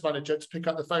success manager to pick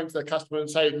up the phone to their customer and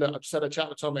say, look, I've just had a chat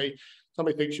with Tommy.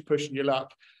 Tommy thinks you're pushing your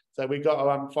luck. So we've got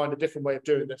to find a different way of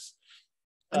doing this.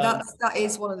 And that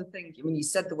is one of the things, when you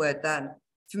said the word then,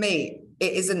 for me,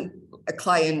 it isn't a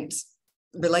client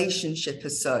relationship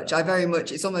as such.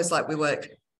 It's almost like we work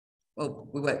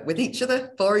with each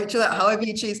other, for each other, however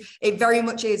you choose. It very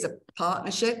much is a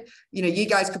partnership. You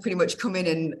guys could pretty much come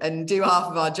in and do half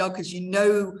of our job because you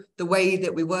know the way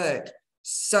that we work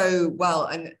so well.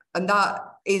 And that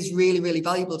is really, really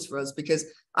valuable for us, because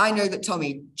I know that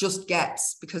Tommy just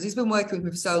gets, because he's been working with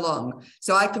me for so long,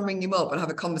 so I can ring him up and have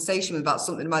a conversation about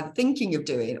something I'm either thinking of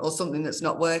doing or something that's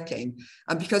not working.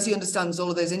 And because he understands all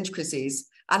of those intricacies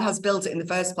and has built it in the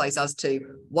first place as to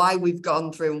why we've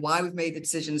gone through and why we've made the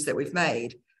decisions that we've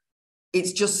made,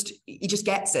 it's just, he just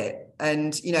gets it.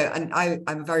 And, you know, and I'm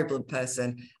a very blunt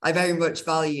person. I very much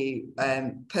value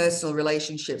personal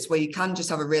relationships where you can just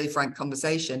have a really frank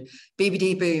conversation.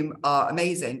 BBD Boom are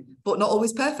amazing, but not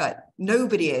always perfect.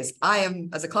 Nobody is. I am,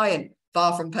 as a client,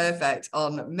 far from perfect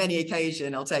on many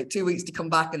occasions. I'll take 2 weeks to come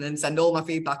back and then send all my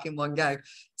feedback in one go.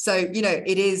 So, you know,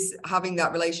 it is having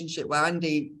that relationship where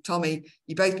Andy, Tommy,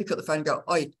 you both pick up the phone and go,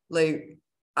 oi, Lou,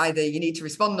 either you need to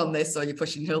respond on this or you're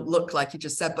pushing to look like you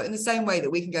just said, but in the same way that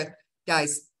we can go,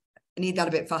 guys, I need that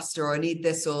a bit faster, or I need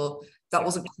this, or that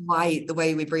wasn't quite the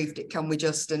way we briefed it. Can we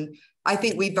just, and I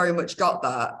think we very much got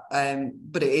that.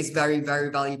 But it is very, very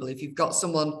valuable. If you've got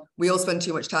someone, we all spend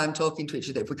too much time talking to each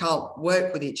other. If we can't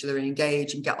work with each other and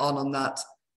engage and get on that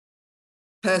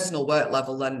personal work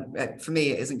level, then for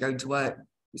me, it isn't going to work.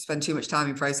 We spend too much time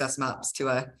in process maps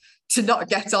to not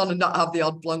get on and not have the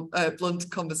odd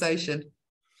blunt conversation.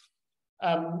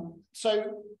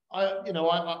 So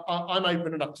I'm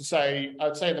open enough to say,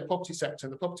 I'd say in the property sector,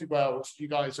 in the property world, you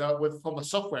guys are, with from a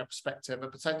software perspective,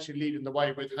 and potentially leading the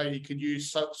way with how you can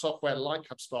use software like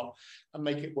HubSpot and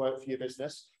make it work for your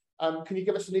business. Can you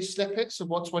give us any snippets of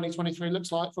what 2023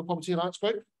 looks like for Property Alliance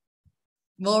Group?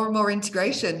 More and more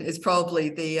integration is probably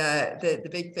the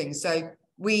big thing. So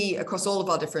we, across all of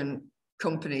our different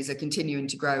companies, are continuing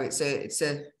to grow. It's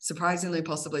a surprisingly,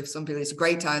 possibly for some people, it's a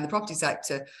great time in the property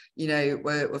sector. You know,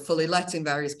 we're fully let in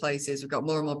various places. We've got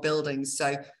more and more buildings.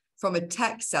 So from a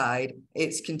tech side,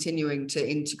 it's continuing to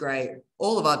integrate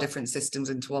all of our different systems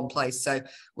into one place. So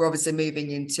we're obviously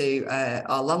moving into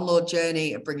our landlord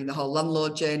journey and bringing the whole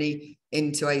landlord journey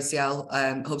into ACL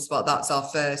HubSpot. That's our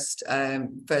first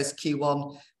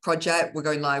Q1 project. We're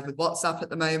going live with WhatsApp at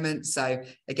the moment. So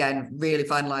again, really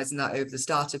finalizing that over the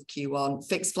start of Q1.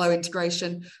 Fixed flow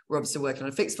integration. We're obviously working on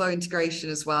a fixed flow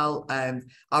integration as well.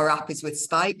 Our app is with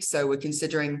Spike. So we're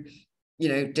considering, you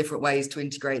know, different ways to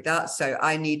integrate that. So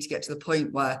I need to get to the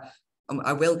point where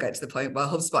I will get to the point where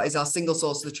HubSpot is our single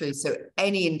source of the truth. So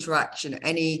any interaction,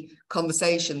 any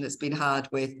conversation that's been had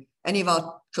with any of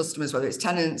our customers, whether it's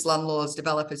tenants, landlords,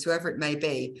 developers, whoever it may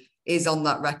be, is on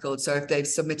that record. So if they've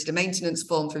submitted a maintenance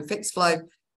form through Fixflow,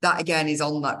 that again is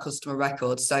on that customer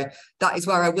record. So that is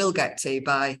where I will get to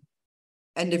by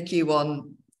end of Q1,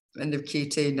 end of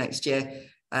Q2 next year.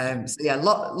 So yeah,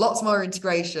 lots more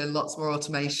integration, lots more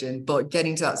automation, but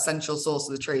getting to that central source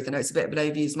of the truth. I know it's a bit of an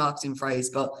overused marketing phrase,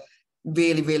 but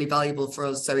really, really valuable for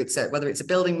us. So it's whether it's a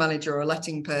building manager or a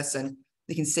letting person,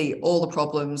 they can see all the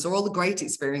problems or all the great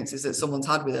experiences that someone's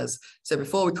had with us. So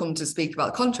before we come to speak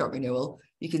about contract renewal,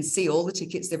 you can see all the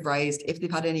tickets they've raised, if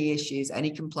they've had any issues, any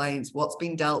complaints, what's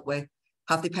been dealt with,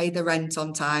 have they paid their rent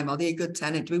on time, are they a good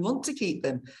tenant, do we want to keep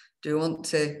them, do we want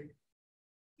to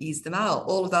ease them out,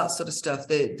 all of that sort of stuff.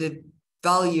 The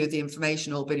value of the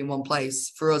information all being in one place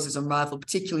for us is unrivaled,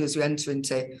 particularly as we enter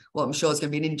into what I'm sure is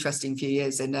going to be an interesting few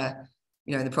years in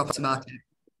in the property market.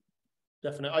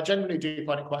 Definitely. I generally do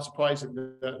find it quite surprising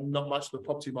that not much of the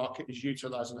property market is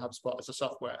utilising HubSpot as a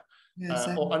software,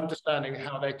 or understanding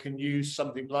how they can use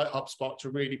something like HubSpot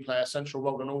to really play a central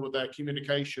role in all of their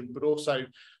communication, but also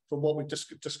from what we've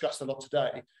discussed a lot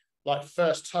today, like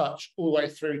first touch all the way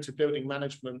through to building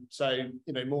management. So,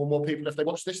 you know, more and more people, if they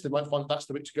watch this, they might find that's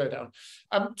the route to go down.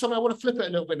 Tommy, I want to flip it a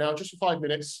little bit now, just for 5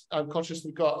 minutes. I'm conscious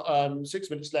we've got 6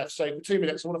 minutes left. So for 2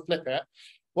 minutes, I want to flip it.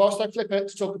 Whilst I flip it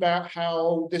to talk about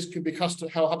how this can be how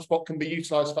HubSpot can be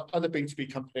utilised for other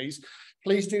B2B companies,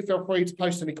 please do feel free to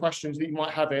post any questions that you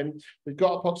might have in. We've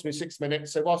got approximately 6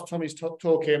 minutes, so whilst Tommy's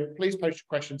talking, please post your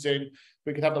questions in.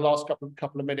 We can have the last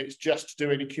couple of minutes just to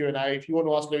do any Q&A. If you want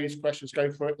to ask Louise questions,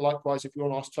 go for it. Likewise, if you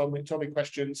want to ask Tommy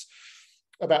questions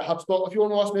about HubSpot, if you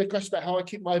want to ask me a question about how I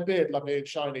keep my beard lovely and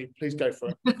shiny, please go for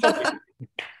it. Tommy,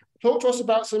 talk to us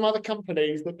about some other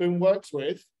companies that Boom works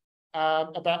with,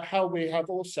 about how we have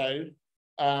also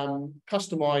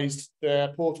customised their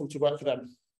portal to work for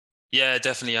them. Yeah,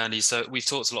 definitely, Andy. So we've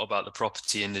talked a lot about the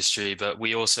property industry, but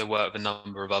we also work with a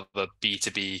number of other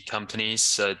B2B companies.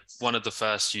 So one of the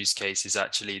first use cases is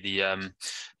actually the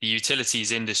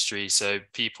utilities industry. So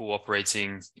people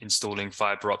installing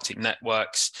fiber optic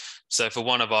networks. So for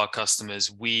one of our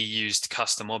customers, we used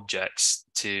custom objects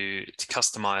to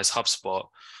customize HubSpot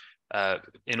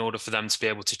in order for them to be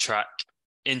able to track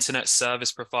internet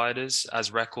service providers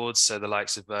as records, so the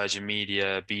likes of Virgin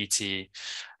Media, BT,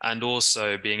 and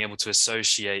also being able to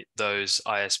associate those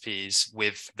ISPs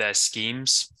with their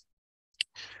schemes.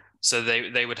 So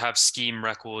they would have scheme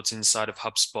records inside of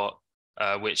HubSpot,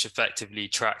 which effectively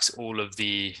tracks all of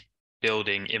the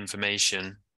building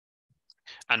information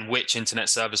and which internet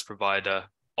service provider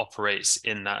operates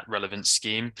in that relevant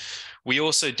scheme. We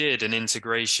also did an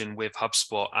integration with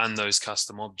HubSpot and those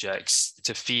custom objects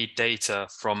to feed data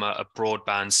from a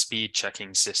broadband speed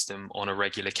checking system on a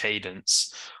regular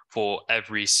cadence for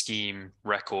every scheme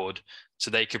record, so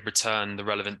they could return the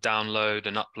relevant download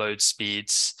and upload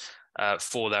speeds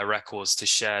for their records to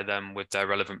share them with their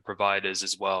relevant providers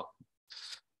as well.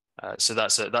 So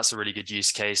that's a really good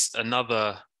use case.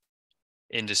 Another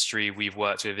industry we've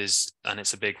worked with is, and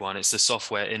it's a big one, it's the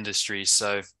software industry.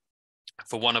 So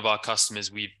for one of our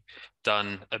customers, we've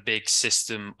done a big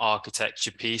system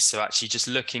architecture piece. So actually just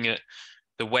looking at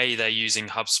the way they're using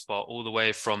HubSpot all the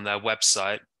way from their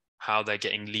website, how they're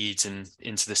getting leads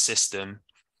into the system,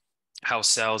 how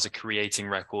sales are creating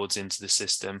records into the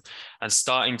system, and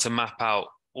starting to map out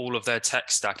all of their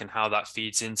tech stack and how that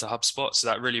feeds into HubSpot. So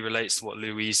that really relates to what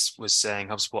Louise was saying.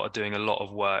 HubSpot are doing a lot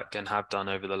of work and have done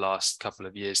over the last couple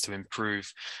of years to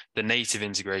improve the native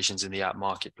integrations in the app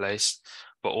marketplace,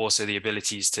 but also the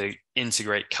abilities to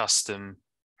integrate custom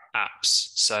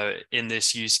apps. So in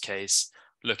this use case,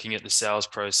 looking at the sales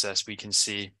process, we can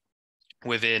see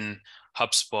within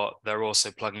HubSpot, they're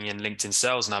also plugging in LinkedIn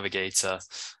Sales Navigator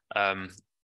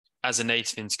as a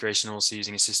native integration, also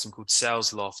using a system called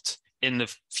SalesLoft. In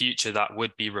the future, that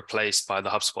would be replaced by the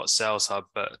HubSpot Sales Hub,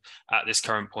 but at this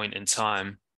current point in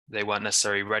time, they weren't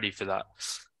necessarily ready for that.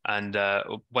 And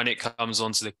when it comes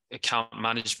onto the account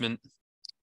management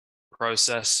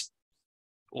process,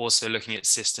 also looking at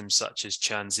systems such as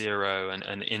Churn Zero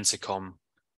and Intercom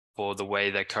for the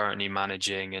way they're currently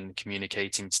managing and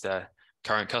communicating to their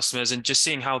current customers, and just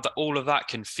seeing how all of that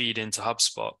can feed into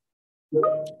HubSpot.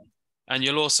 And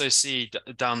you'll also see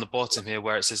down the bottom here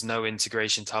where it says no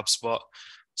integration to HubSpot.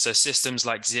 So systems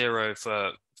like Xero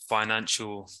for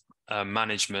financial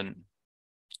management,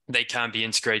 they can be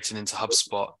integrated into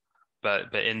HubSpot,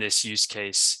 but in this use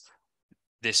case,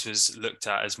 this was looked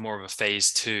at as more of a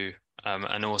phase 2.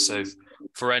 And also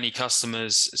for any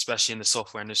customers, especially in the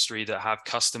software industry that have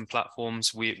custom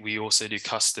platforms, we also do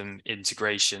custom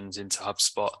integrations into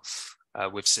HubSpot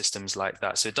with systems like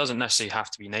that. So it doesn't necessarily have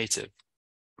to be native.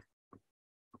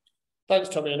 Thanks,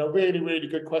 Tommy. And a really, really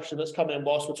good question that's come in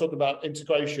whilst we're talking about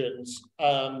integrations.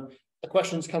 A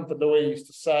question's come from Louise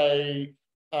to say,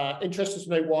 interested to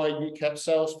know why you kept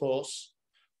Salesforce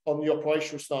on the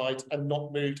operational side and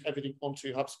not moved everything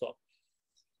onto HubSpot.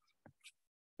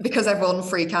 Because everyone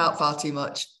freak out far too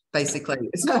much, basically.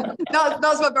 So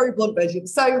that's my very blunt version.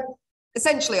 So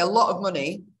essentially a lot of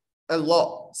money,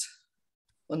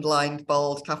 underlined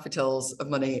bold capitals of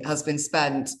money has been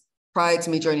spent prior to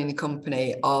me joining the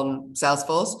company on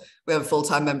Salesforce. We have a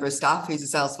full-time member of staff who's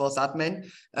a Salesforce admin.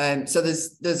 So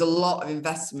there's a lot of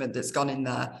investment that's gone in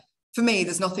there. For me,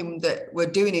 there's nothing that we're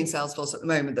doing in Salesforce at the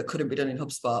moment that couldn't be done in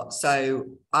HubSpot. So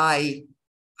I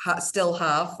still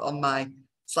have on my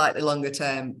slightly longer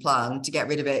term plan to get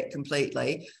rid of it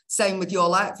completely. Same with your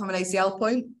light from an ACL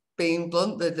point, being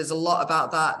blunt, there's a lot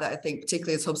about that I think,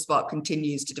 particularly as HubSpot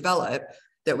continues to develop,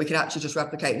 that we can actually just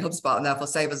replicate in HubSpot and therefore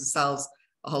save ourselves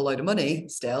a whole load of money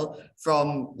still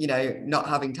from, not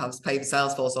having to pay for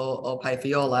Salesforce or pay for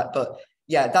your let. But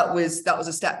yeah, that was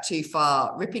a step too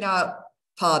far. Ripping out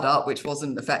Pardot, which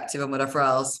wasn't effective and whatever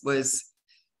else, was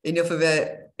enough of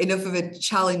a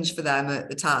challenge for them at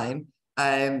the time.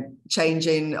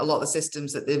 Changing a lot of the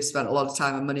systems that they've spent a lot of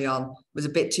time and money on was a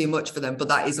bit too much for them, but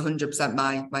that is 100%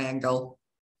 my end goal.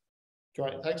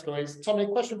 Great, thanks, Louise. Tommy,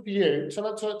 question for you. Tell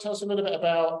us a little bit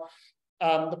about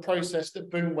the process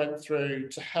that Boom went through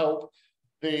to help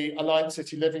the Alliance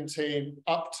City Living team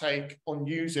uptake on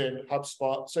using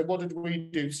HubSpot. So what did we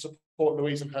do to support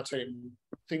Louise and her team?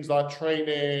 Things like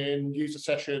training, user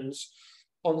sessions,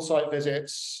 on-site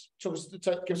visits. Give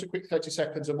us a quick 30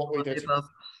 seconds on what we did.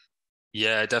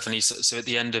 Yeah, definitely. So at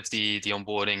the end of the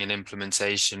onboarding and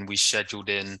implementation, we scheduled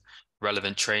in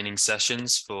relevant training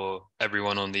sessions for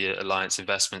everyone on the Alliance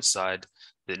investment side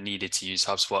that needed to use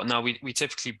HubSpot. Now, we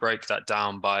typically break that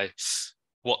down by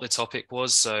what the topic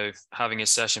was. So having a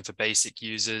session for basic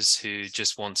users who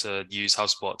just want to use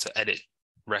HubSpot to edit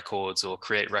records or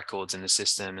create records in the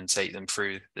system and take them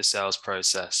through the sales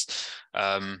process.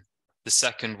 The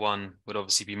second one would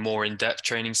obviously be more in-depth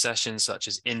training sessions, such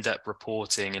as in-depth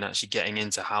reporting and actually getting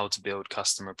into how to build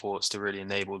custom reports to really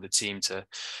enable the team to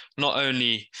not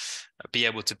only be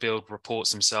able to build reports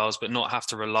themselves, but not have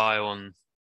to rely on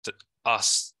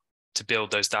us to build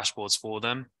those dashboards for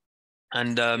them.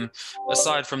 And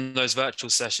aside from those virtual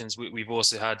sessions, we've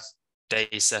also had day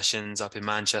sessions up in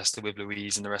Manchester with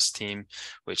Louise and the rest of the team,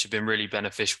 which have been really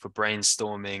beneficial for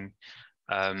brainstorming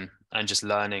and just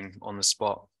learning on the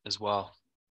spot as well.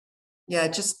 Yeah,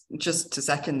 just to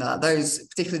second that, those,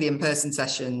 particularly the in-person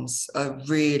sessions, are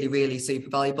really, really super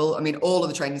valuable. I mean, all of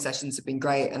the training sessions have been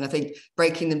great. And I think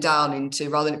breaking them down into,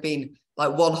 rather than it being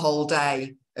like one whole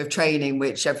day of training,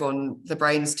 which the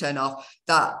brains turn off,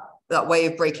 that way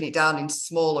of breaking it down into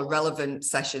smaller, relevant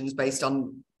sessions based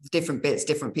on different bits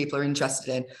different people are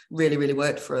interested in, really, really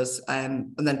worked for us.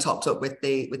 And then topped up with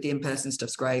the in-person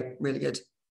stuff's great, really good.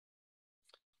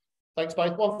 Thanks,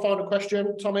 both. One final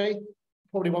question, Tommy.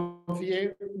 Probably one for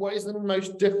you. What is the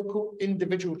most difficult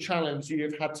individual challenge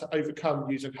you've had to overcome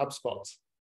using HubSpot?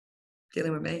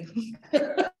 Dealing with me.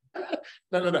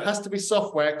 No. It has to be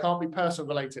software. Can't be person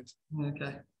related.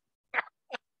 Okay.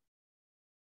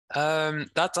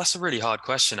 That's a really hard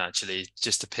question, actually,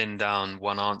 just to pin down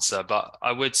one answer. But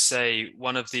I would say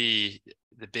one of the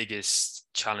biggest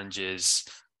challenges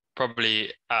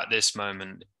probably at this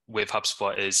moment with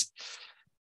HubSpot is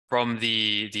from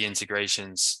the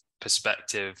integrations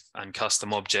perspective and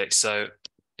custom objects. So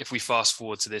if we fast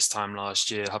forward to this time last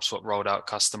year, HubSpot rolled out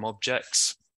custom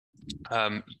objects.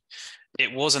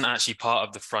 It wasn't actually part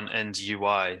of the front end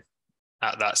UI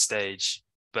at that stage,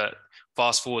 but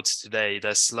fast forward to today,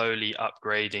 they're slowly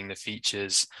upgrading the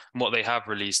features. And what they have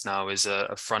released now is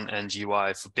a front end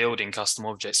UI for building custom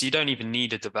objects. So you don't even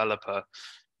need a developer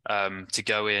to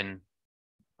go in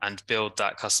and build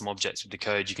that custom object with the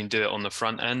code. You can do it on the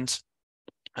front end.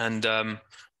 And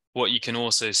what you can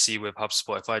also see with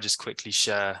HubSpot, if I just quickly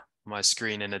share my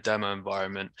screen in a demo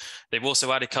environment, they've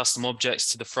also added custom objects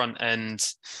to the front end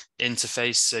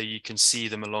interface, so you can see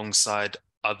them alongside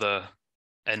other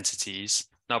entities.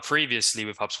 Now, previously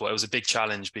with HubSpot, it was a big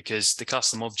challenge because the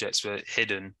custom objects were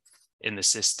hidden in the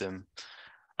system.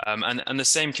 And the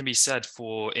same can be said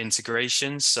for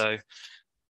integrations. So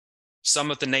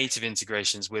some of the native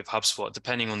integrations with HubSpot,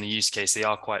 depending on the use case, they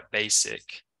are quite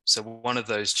basic. So one of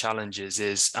those challenges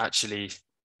is actually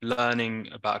learning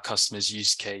about a customer's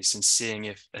use case and seeing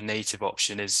if a native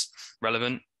option is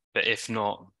relevant, but if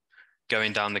not,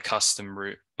 going down the custom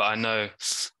route. But I know,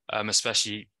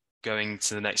 especially going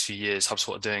to the next few years,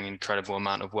 HubSpot are doing an incredible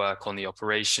amount of work on the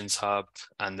operations hub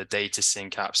and the data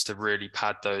sync apps to really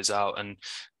pad those out and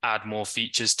add more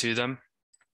features to them.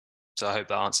 So I hope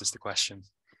that answers the question.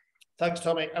 Thanks,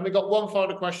 Tommy. And we've got one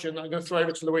final question I'm going to throw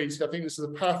over to Louise. I think this is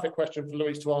a perfect question for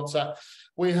Louise to answer.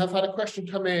 We have had a question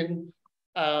come in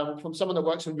from someone that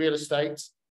works in real estate.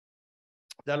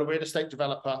 They're a real estate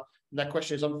developer. And their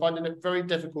question is, I'm finding it very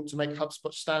difficult to make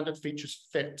HubSpot standard features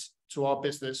fit to our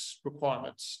business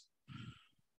requirements.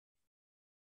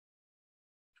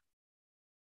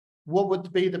 What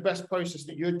would be the best process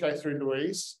that you'd go through,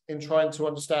 Louise, in trying to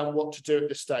understand what to do at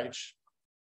this stage?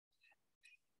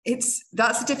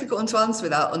 That's a difficult one to answer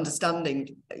without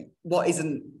understanding what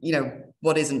isn't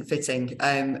fitting.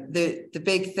 The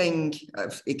big thing,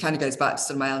 it kind of goes back to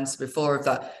some of my answer before of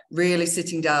that, really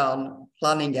sitting down,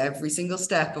 planning every single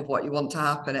step of what you want to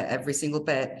happen at every single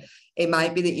bit. It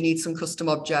might be that you need some custom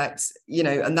objects,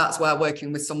 and that's where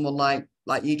working with someone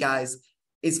like you guys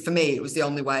is, for me, it was the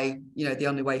only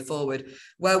way forward.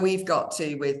 Where we've got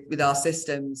to with our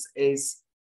systems is,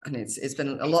 and it's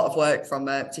been a lot of work from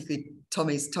particularly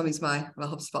Tommy's my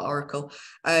HubSpot oracle.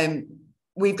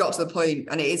 We've got to the point,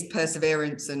 and it is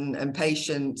perseverance and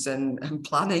patience and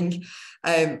planning.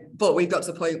 But we've got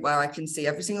to the point where I can see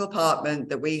every single apartment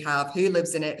that we have, who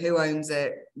lives in it, who owns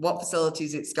it, what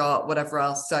facilities it's got, whatever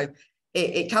else. So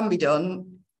it can be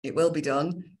done. It will be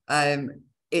done.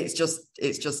 It's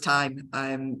just time.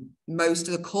 Most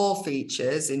of the core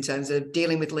features in terms of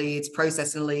dealing with leads,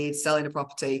 processing leads, selling a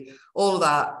property, all of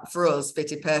that for us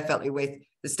fitted perfectly with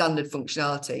the standard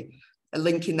functionality. And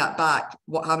linking that back,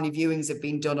 how many viewings have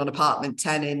been done on apartment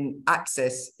 10 in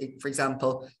Axis, for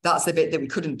example, that's the bit that we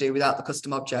couldn't do without the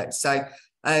custom objects. So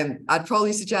I'd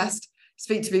probably suggest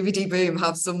speak to BBD Boom,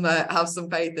 have some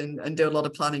faith and do a lot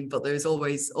of planning, but there's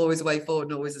always a way forward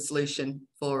and always a solution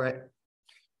for it.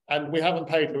 And we haven't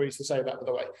paid Louise to say that, by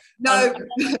the way. No,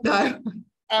 no.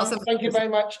 Thank you very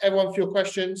much, everyone, for your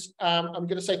questions. I'm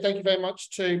going to say thank you very much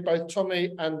to both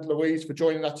Tommy and Louise for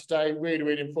joining us today. Really,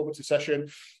 really informative session.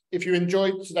 If you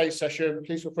enjoyed today's session,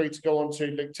 please feel free to go on to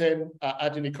LinkedIn,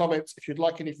 add any comments. If you'd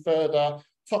like any further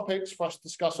topics for us to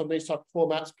discuss on these type of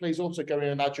formats, please also go in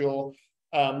and add your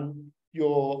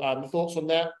thoughts on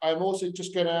that. I'm also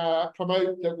just going to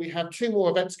promote that we have 2 more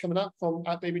events coming up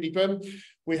at BBD Boom.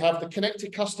 We have the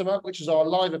Connected Customer, which is our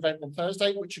live event on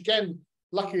Thursday, which again,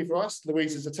 luckily for us,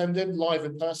 Louise is attending live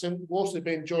in person. We're also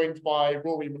being joined by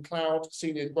Rory McLeod,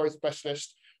 Senior Growth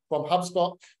Specialist from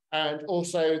HubSpot. and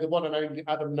also the one and only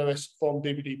Adam Lewis from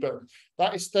BBD Boom.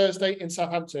 That is Thursday in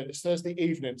Southampton. It's Thursday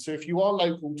evening. So if you are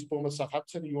local to Bournemouth,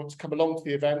 Southampton, and you want to come along to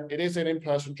the event, it is an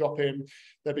in-person drop-in.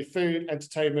 There'll be food,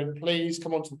 entertainment. Please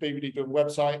come onto the BBD Boom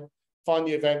website, find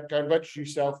the event, go and register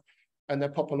yourself, and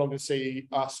then pop along and see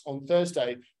us on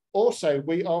Thursday. Also,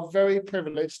 we are very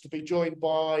privileged to be joined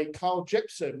by Carl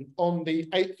Jepson on the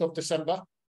 8th of December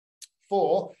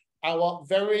for our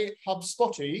very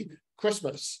HubSpotty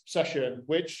Christmas session,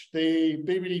 which the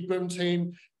BBD Boom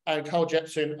team and Carl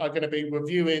Jepson are going to be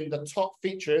reviewing the top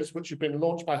features which have been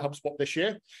launched by HubSpot this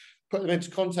year, put them into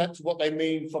context of what they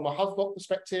mean from a HubSpot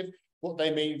perspective, what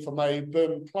they mean from a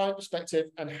Boom client perspective,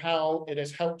 and how it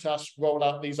has helped us roll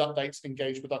out these updates,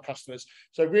 engage with our customers.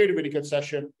 So really, really good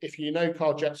session. If you know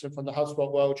Carl Jepson from the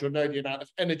HubSpot world, you'll know the amount of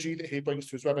energy that he brings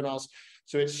to his webinars.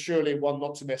 So it's surely one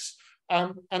not to miss.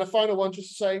 And a final one, just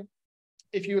to say,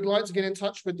 if you would like to get in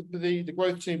touch with the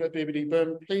growth team at BBD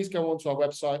Boom, please go onto our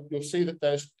website. You'll see that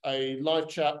there's a live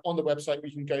chat on the website.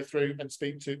 You can go through and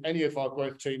speak to any of our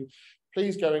growth team.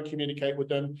 Please go and communicate with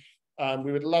them.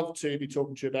 We would love to be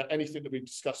talking to you about anything that we've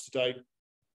discussed today.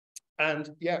 And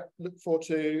yeah, look forward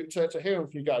to hearing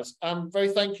from you guys. Very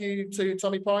thank you to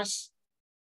Tommy Price.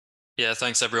 Yeah,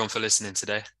 thanks everyone for listening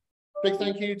today. Big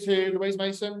thank you to Louise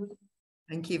Mason.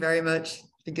 Thank you very much.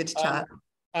 It's been good to chat.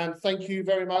 And thank you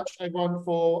very much, everyone,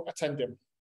 for attending.